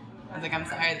that. I was like, I'm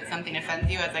sorry that something offends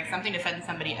you. I was like, something offends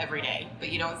somebody every day, but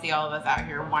you don't see all of us out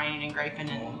here whining and griping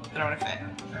and throwing a fit.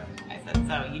 I said,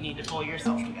 so you need to pull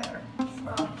yourself together.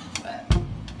 But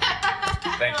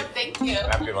Thank you. Thank you.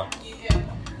 Have a good one. You too.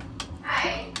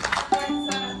 Hi.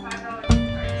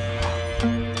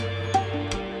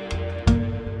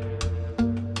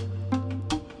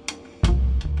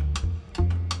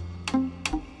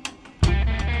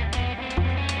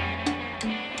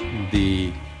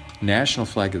 The national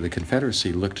flag of the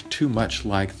Confederacy looked too much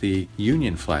like the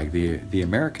Union flag, the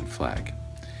American flag.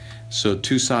 So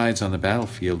two sides on the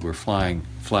battlefield were flying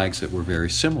flags that were very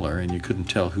similar, and you couldn't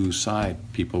tell whose side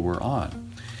people were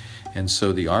on. And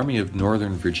so the Army of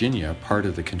Northern Virginia, part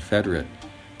of the Confederate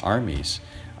armies,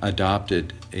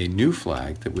 adopted a new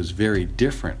flag that was very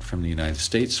different from the United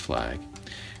States flag,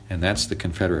 and that's the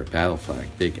Confederate battle flag,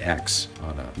 big X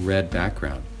on a red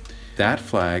background. That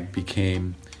flag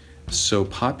became so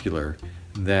popular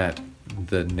that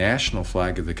the national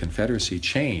flag of the Confederacy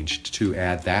changed to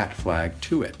add that flag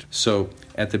to it. So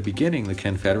at the beginning, the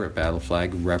Confederate battle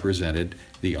flag represented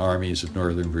the armies of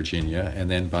Northern Virginia, and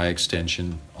then by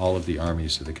extension, all of the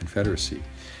armies of the Confederacy.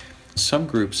 Some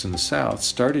groups in the South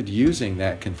started using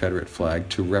that Confederate flag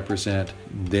to represent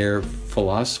their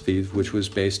philosophy, which was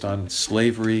based on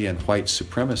slavery and white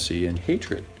supremacy and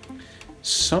hatred.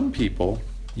 Some people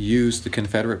used the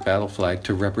Confederate battle flag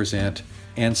to represent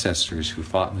ancestors who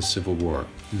fought in the Civil War,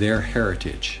 their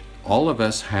heritage. All of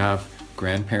us have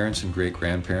grandparents and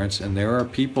great-grandparents, and there are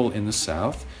people in the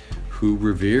South who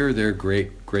revere their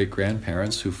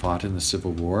great-grandparents who fought in the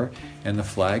Civil War, and the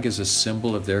flag is a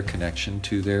symbol of their connection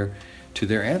to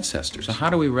their ancestors. So how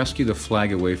do we rescue the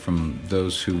flag away from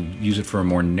those who use it for a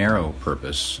more narrow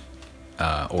purpose?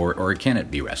 Or can it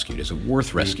be rescued? Is it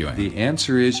worth rescuing? The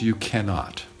answer is you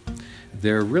cannot.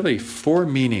 There are really four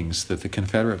meanings that the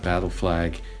Confederate battle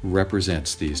flag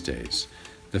represents these days.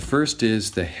 The first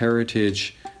is the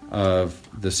heritage of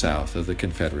the South, of the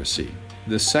Confederacy.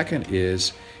 The second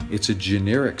is it's a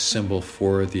generic symbol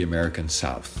for the American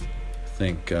South.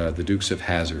 Think the Dukes of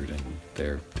Hazzard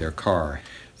and their car.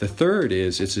 The third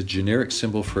is it's a generic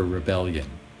symbol for rebellion.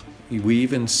 We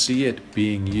even see it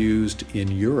being used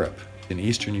in Europe, in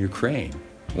eastern Ukraine.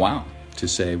 Wow. To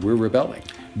say we're rebelling.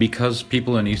 Because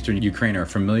people in eastern Ukraine are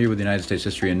familiar with United States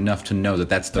history enough to know that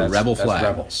that's the rebel flag. That's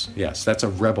rebels. Yes, that's a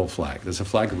rebel flag. That's a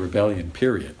flag of rebellion,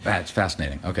 period. That's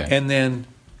fascinating. Okay. And then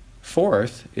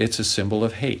fourth, it's a symbol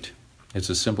of hate. It's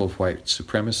a symbol of white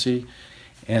supremacy.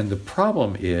 And the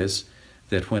problem is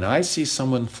that when I see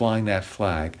someone flying that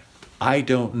flag, I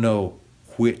don't know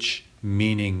which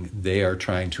meaning they are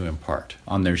trying to impart.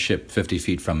 On their ship 50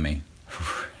 feet from me.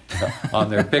 On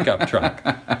their pickup truck.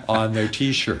 On their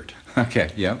T-shirt.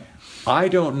 Okay, yep. I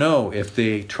don't know if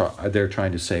they're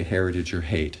trying to say heritage or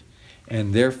hate,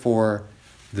 and therefore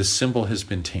the symbol has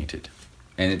been tainted.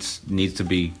 And it needs to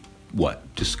be,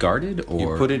 what, discarded? Or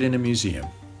you put it in a museum.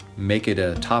 Make it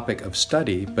a topic of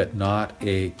study, but not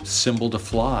a symbol to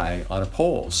fly on a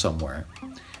pole somewhere,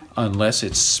 unless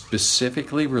it's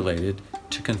specifically related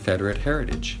to Confederate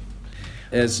heritage.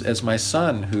 As my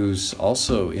son, who's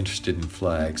also interested in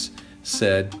flags,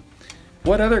 said,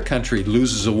 what other country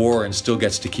loses a war and still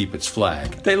gets to keep its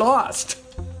flag? They lost.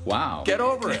 Wow. Get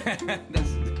over it. That's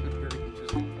a very interesting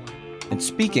point. And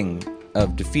speaking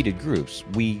of defeated groups,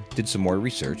 we did some more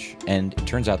research, and it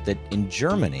turns out that in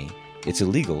Germany, it's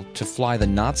illegal to fly the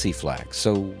Nazi flag.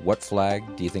 So what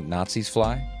flag do you think Nazis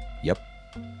fly? Yep.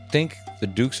 Think the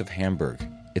Dukes of Hamburg.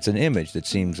 It's an image that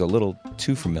seems a little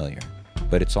too familiar,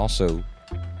 but it's also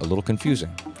a little confusing.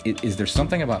 Is there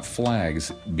something about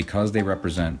flags, because they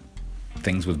represent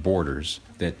things with borders,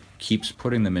 that keeps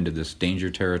putting them into this danger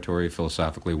territory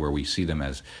philosophically, where we see them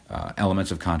as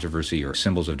elements of controversy or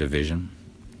symbols of division?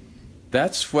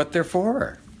 That's what they're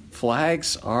for.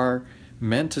 Flags are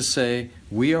meant to say,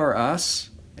 we are us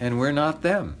and we're not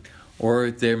them. Or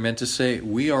they're meant to say,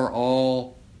 we are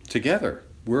all together.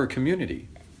 We're a community.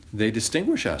 They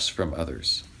distinguish us from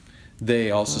others.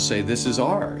 They also say, this is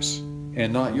ours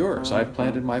and not yours. I've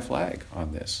planted my flag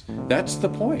on this. That's the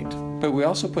point. But we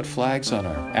also put flags on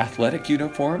our athletic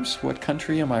uniforms. What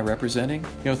country am I representing?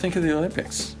 Think of the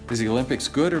Olympics. Is the Olympics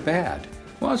good or bad?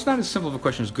 Well, it's not as simple of a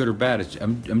question as good or bad.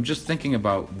 I'm just thinking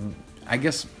about, I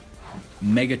guess,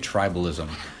 mega tribalism.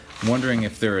 Wondering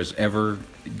if there is ever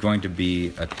going to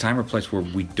be a time or place where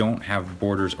we don't have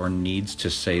borders or needs to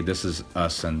say this is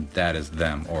us and that is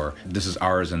them, or this is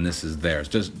ours and this is theirs.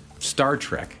 Does Star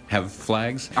Trek have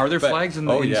flags? Are there flags in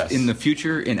the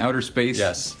future, in outer space?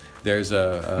 Yes. There's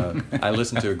I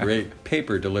listened to a great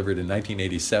paper delivered in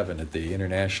 1987 at the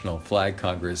International Flag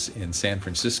Congress in San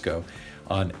Francisco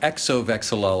on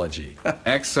exovexillology.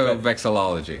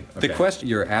 Exovexillology. Okay. The question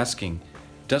you're asking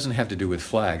doesn't have to do with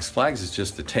flags. Flags is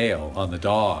just the tail on the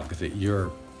dog that you're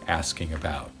asking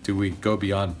about. Do we go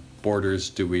beyond borders?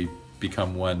 Do we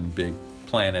become one big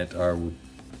planet?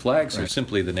 Flags are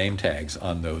simply the name tags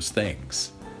on those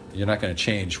things. You're not going to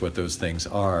change what those things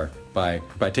are by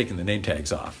taking the name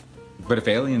tags off. But if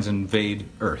aliens invade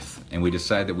Earth and we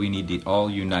decide that we need to all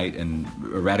unite and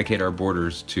eradicate our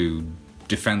borders to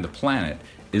defend the planet,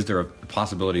 is there a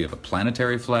possibility of a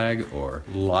planetary flag? Or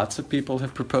lots of people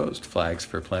have proposed flags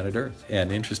for planet Earth.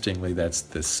 And interestingly, that's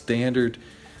the standard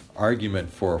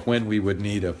argument for when we would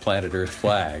need a planet Earth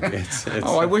flag.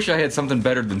 I wish I had something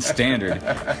better than standard.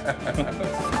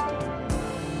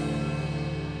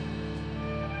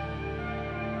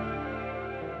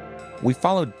 We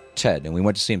followed Ted, and we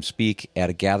went to see him speak at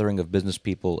a gathering of business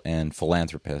people and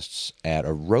philanthropists at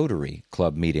a Rotary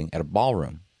Club meeting at a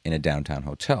ballroom in a downtown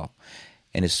hotel.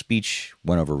 and his speech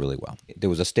went over really well. There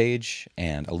was a stage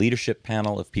and a leadership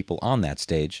panel of people on that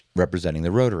stage representing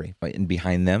the Rotary. And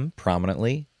behind them,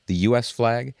 prominently, the U.S.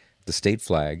 flag, the state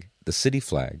flag, the city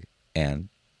flag, and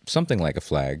something like a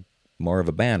flag, more of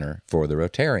a banner for the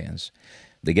Rotarians.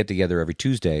 They get together every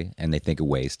Tuesday, and they think of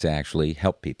ways to actually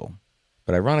help people.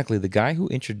 But ironically, the guy who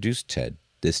introduced TED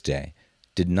this day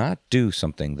did not do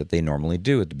something that they normally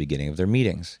do at the beginning of their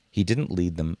meetings. He didn't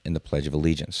lead them in the Pledge of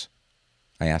Allegiance.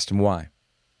 I asked him why.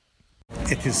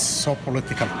 It is so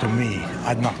political to me,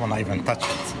 I do not want to even touch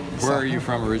it. Where are you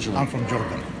from originally? I'm from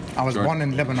Jordan. I was born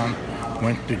in Lebanon,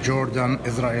 went to Jordan,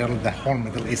 Israel, the whole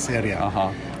Middle East area.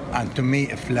 And to me,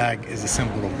 a flag is a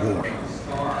symbol of war.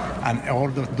 And all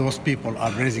those people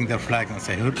are raising their flags and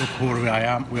say, look who I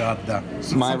am, we are the...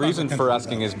 My reason for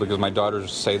asking is because my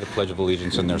daughters say the Pledge of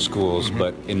Allegiance in their schools,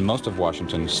 but in most of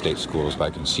Washington state schools,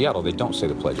 like in Seattle, they don't say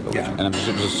the Pledge of Allegiance. And I'm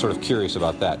just sort of curious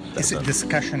about that. It's a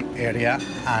discussion area,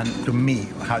 and to me,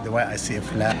 the way I see a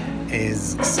flag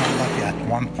is somebody at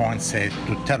one point said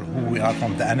to tell who we are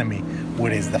from the enemy,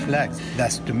 where is the flags?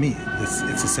 That's, to me,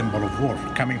 it's a symbol of war.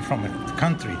 Coming from a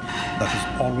country that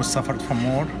has always suffered from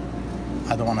war,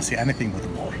 I don't want to see anything with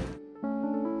war.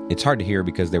 It's hard to hear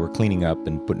because they were cleaning up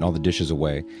and putting all the dishes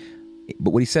away.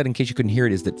 But what he said, in case you couldn't hear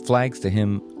it, is that flags to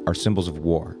him are symbols of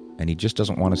war, and he just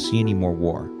doesn't want to see any more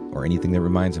war or anything that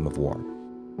reminds him of war.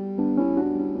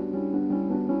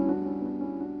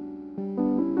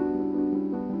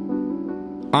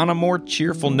 On a more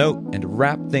cheerful note, and to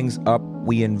wrap things up,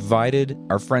 we invited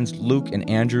our friends Luke and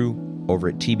Andrew over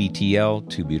at TBTL,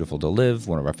 Too Beautiful to Live,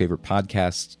 one of our favorite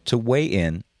podcasts, to weigh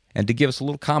in and to give us a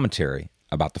little commentary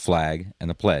about the flag and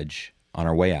the pledge on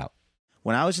our way out.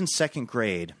 When I was in second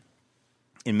grade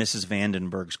in Mrs.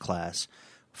 Vandenberg's class,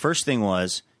 first thing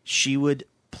was she would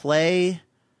play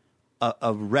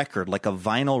a record, like a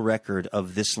vinyl record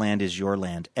of This Land Is Your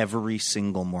Land every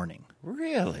single morning.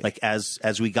 Really? Like as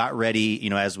we got ready,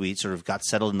 as we sort of got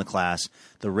settled in the class,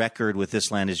 the record with This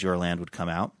Land Is Your Land would come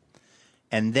out.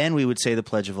 And then we would say the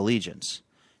Pledge of Allegiance.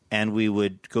 And we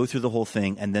would go through the whole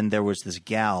thing, and then there was this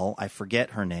gal, I forget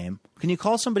her name. Can you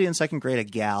call somebody in second grade a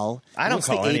gal? I don't What's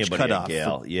call the age anybody cutoff? a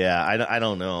gal. Yeah, I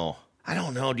don't know. I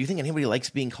don't know. Do you think anybody likes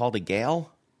being called a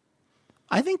gal?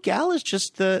 I think gal is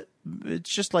it's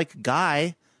just like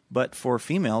guy, but for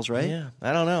females, right? Yeah,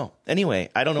 I don't know. Anyway,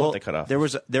 I don't know what the cutoff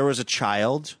is. There was a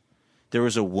child, there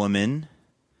was a woman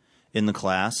in the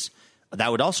class. That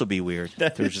would also be weird.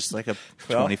 There was just like a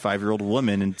 25-year-old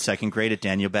woman in second grade at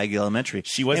Daniel Baggy Elementary.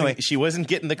 She wasn't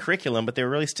getting the curriculum, but they were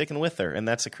really sticking with her, and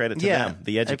that's a credit to them,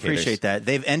 the educators. I appreciate that.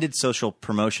 They've ended social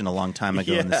promotion a long time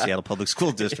ago in the Seattle Public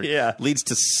School District. Leads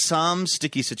to some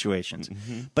sticky situations.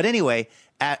 But anyway,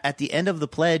 at the end of the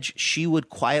pledge, she would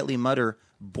quietly mutter,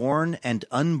 "Born and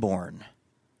unborn."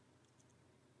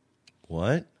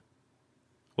 What?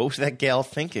 What was that gal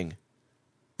thinking?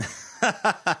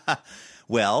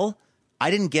 Well, I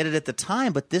didn't get it at the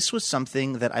time, but this was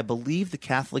something that I believe the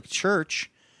Catholic Church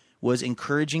was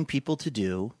encouraging people to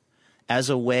do as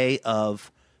a way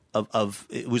of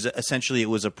it was essentially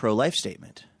a pro-life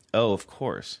statement. Oh, of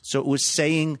course. So it was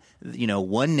saying,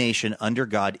 one nation under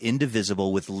God,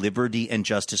 indivisible, with liberty and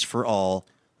justice for all,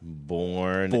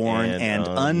 born and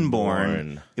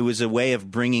unborn. It was a way of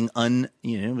bringing unborn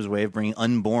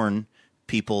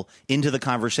people into the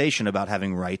conversation about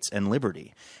having rights and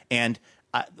liberty. And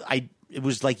it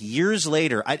was like years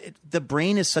later. The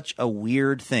brain is such a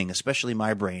weird thing, especially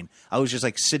my brain. I was just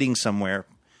like sitting somewhere,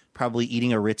 probably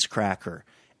eating a Ritz cracker,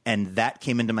 and that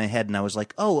came into my head, and I was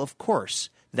like, "Oh, of course,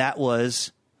 that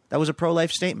was a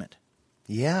pro-life statement."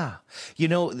 Yeah,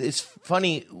 it's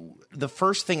funny. The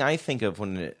first thing I think of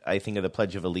when I think of the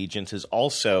Pledge of Allegiance is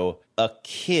also a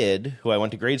kid who I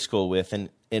went to grade school with, and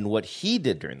what he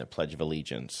did during the Pledge of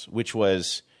Allegiance, which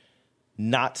was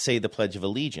not say the Pledge of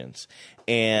Allegiance.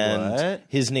 And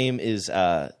his name is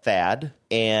Thad,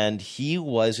 and he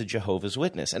was a Jehovah's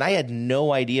Witness. And I had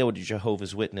no idea what a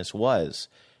Jehovah's Witness was.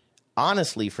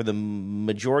 Honestly, for the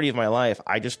majority of my life,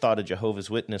 I just thought a Jehovah's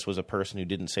Witness was a person who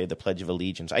didn't say the Pledge of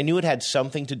Allegiance. I knew it had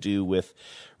something to do with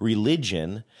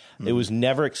religion. It was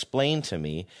never explained to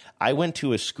me. I went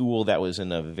to a school that was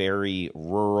in a very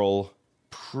rural,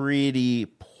 pretty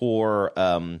poor,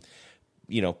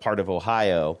 part of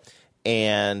Ohio.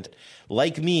 And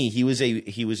like me, he was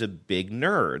a big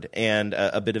nerd and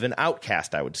a bit of an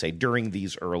outcast, I would say, during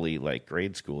these early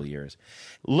grade school years.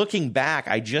 Looking back,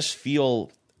 I just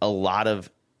feel a lot of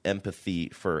empathy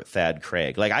for Thad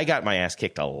Craig. I got my ass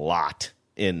kicked a lot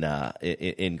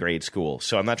in grade school.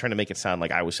 So I'm not trying to make it sound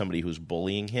like I was somebody who's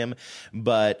bullying him,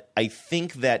 but I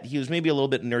think that he was maybe a little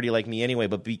bit nerdy like me anyway,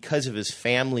 but because of his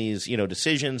family's,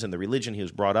 decisions and the religion he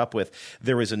was brought up with,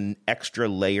 there was an extra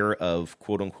layer of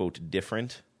quote unquote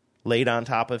different laid on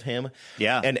top of him.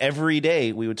 Yeah. And every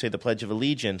day we would say the Pledge of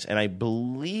Allegiance, and I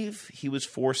believe he was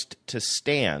forced to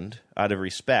stand out of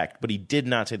respect, but he did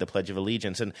not say the Pledge of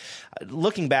Allegiance. And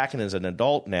looking back and as an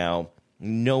adult now,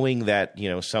 knowing that,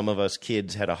 some of us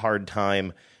kids had a hard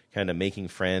time kind of making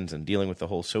friends and dealing with the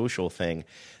whole social thing,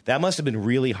 that must have been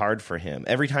really hard for him.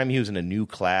 Every time he was in a new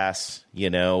class,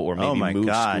 or maybe moved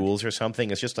schools or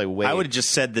something, it's just like, wait. I would have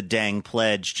just said the dang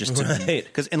pledge just to,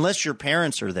 because unless your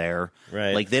parents are there,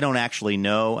 right, like they don't actually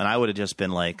know, and I would have just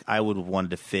been like, I would have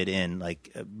wanted to fit in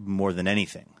like more than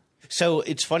anything. So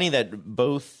it's funny that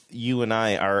both you and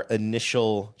I, our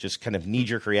initial just kind of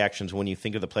knee-jerk reactions when you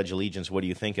think of the Pledge of Allegiance, what do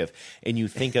you think of? And you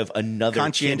think of another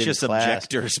conscientious kid in class.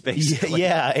 objectors, basically.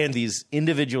 Yeah, and these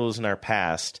individuals in our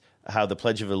past, how the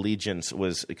Pledge of Allegiance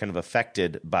was kind of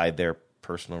affected by their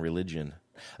personal religion.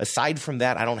 Aside from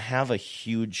that, I don't have a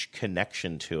huge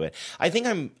connection to it. I think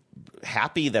I'm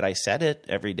happy that I said it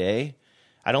every day.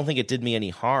 I don't think it did me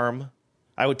any harm.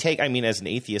 I would as an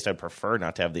atheist, I'd prefer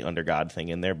not to have the under God thing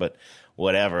in there, but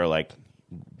whatever, I'm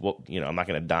not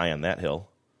going to die on that hill.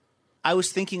 I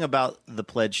was thinking about the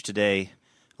pledge today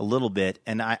a little bit,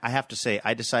 and I have to say,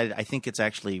 I decided I think it's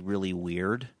actually really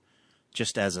weird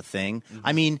just as a thing.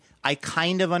 Mm-hmm. I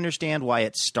kind of understand why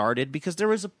it started, because there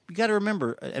was you got to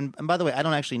remember, and by the way, I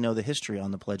don't actually know the history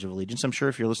on the Pledge of Allegiance. I'm sure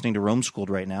if you're listening to Rome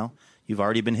Schooled right now, you've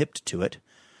already been hipped to it,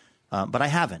 but I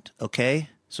haven't, okay?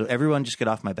 So everyone just get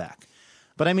off my back.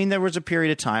 But there was a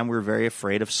period of time we were very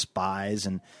afraid of spies,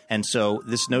 and so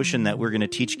this notion that we're going to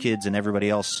teach kids and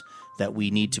everybody else that we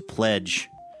need to pledge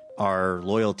our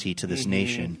loyalty to this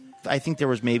nation, I think there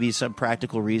was maybe some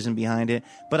practical reason behind it.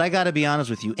 But I got to be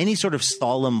honest with you, any sort of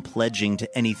solemn pledging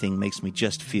to anything makes me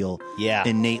just feel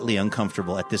innately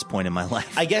uncomfortable at this point in my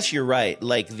life. I guess you're right.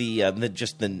 Like the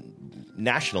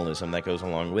nationalism that goes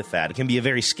along with that. It can be a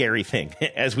very scary thing,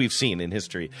 as we've seen in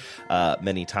history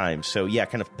many times. So,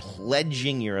 kind of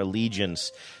pledging your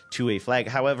allegiance to a flag.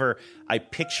 However, I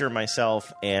picture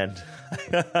myself, and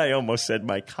I almost said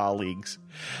my colleagues,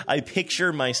 I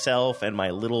picture myself and my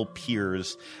little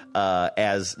peers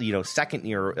as, second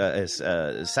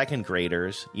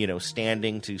graders,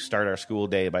 standing to start our school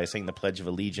day by saying the Pledge of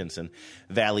Allegiance in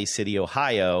Valley City,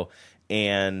 Ohio.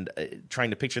 And trying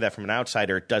to picture that from an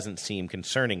outsider, it doesn't seem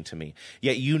concerning to me.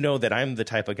 Yet that I'm the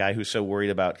type of guy who's so worried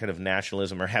about kind of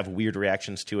nationalism or have weird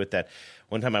reactions to it that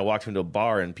one time I walked into a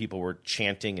bar and people were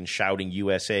chanting and shouting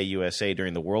USA, USA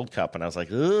during the World Cup. And I was like,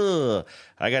 ugh,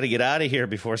 I got to get out of here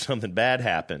before something bad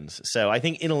happens. So I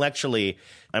think intellectually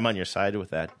I'm on your side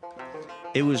with that.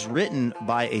 It was written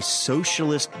by a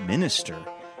socialist minister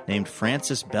named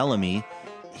Francis Bellamy.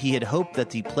 He had hoped that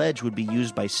the pledge would be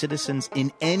used by citizens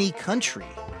in any country.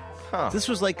 This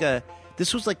was like a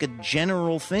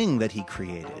general thing that he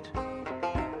created.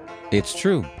 It's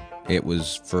true. It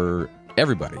was for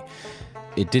everybody.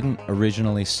 It didn't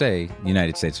originally say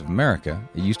United States of America.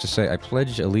 It used to say, I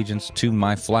pledge allegiance to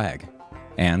my flag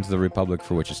and the republic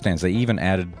for which it stands. They even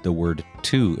added the word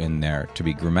to in there to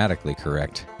be grammatically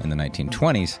correct in the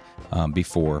 1920s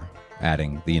before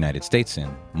adding the United States in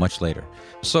much later.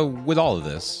 So with all of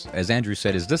this, as Andrew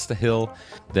said, is this the hill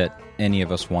that any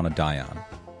of us want to die on?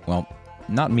 Well,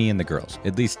 not me and the girls,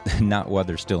 at least not while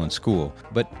they're still in school.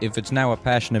 But if it's now a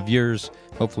passion of yours,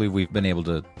 hopefully we've been able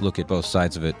to look at both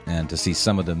sides of it and to see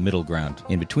some of the middle ground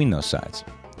in between those sides.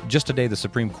 Just today, the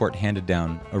Supreme Court handed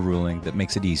down a ruling that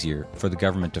makes it easier for the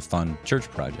government to fund church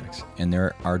projects. And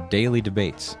there are daily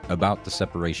debates about the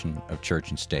separation of church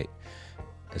and state.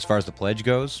 As far as the pledge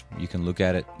goes, you can look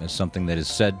at it as something that is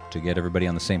said to get everybody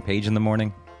on the same page in the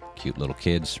morning, cute little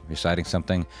kids reciting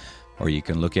something, or you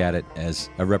can look at it as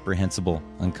a reprehensible,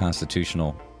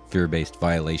 unconstitutional, fear-based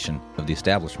violation of the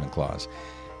Establishment Clause.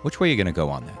 Which way are you going to go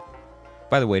on that?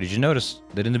 By the way, did you notice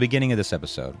that in the beginning of this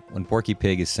episode, when Porky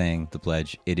Pig is saying the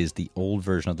pledge, it is the old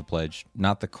version of the pledge,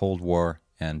 not the Cold War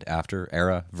and after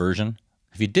era version?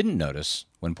 If you didn't notice,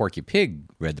 when Porky Pig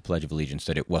read the Pledge of Allegiance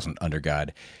that it wasn't under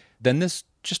God, then this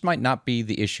just might not be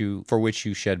the issue for which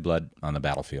you shed blood on the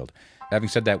battlefield. Having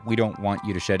said that, we don't want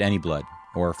you to shed any blood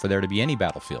or for there to be any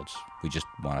battlefields. We just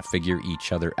want to figure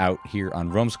each other out here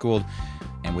on Rome Schooled.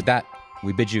 And with that,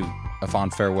 we bid you a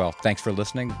fond farewell. Thanks for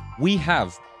listening. We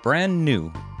have brand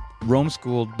new Rome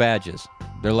Schooled badges.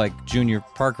 They're like junior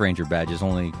park ranger badges,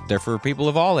 only they're for people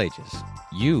of all ages.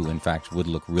 You, in fact, would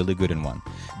look really good in one.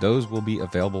 Those will be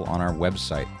available on our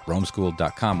website,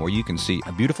 romeschooled.com, where you can see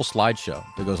a beautiful slideshow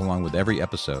that goes along with every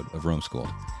episode of Rome Schooled.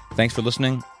 Thank Thanks for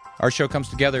listening. Our show comes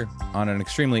together on an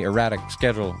extremely erratic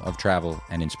schedule of travel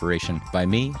and inspiration by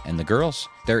me and the girls.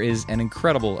 There is an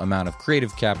incredible amount of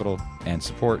creative capital and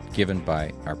support given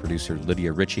by our producer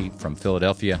Lydia Ritchie from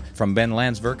Philadelphia, from Ben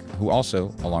Landsverk, who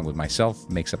also, along with myself,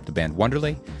 makes up the band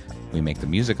Wonderley. We make the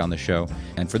music on the show.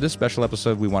 And for this special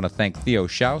episode, we want to thank Theo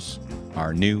Schaus,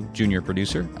 our new junior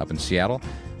producer up in Seattle,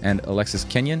 and Alexis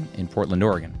Kenyon in Portland,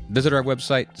 Oregon. Visit our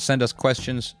website, send us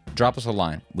questions, drop us a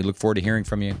line. We look forward to hearing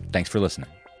from you. Thanks for listening.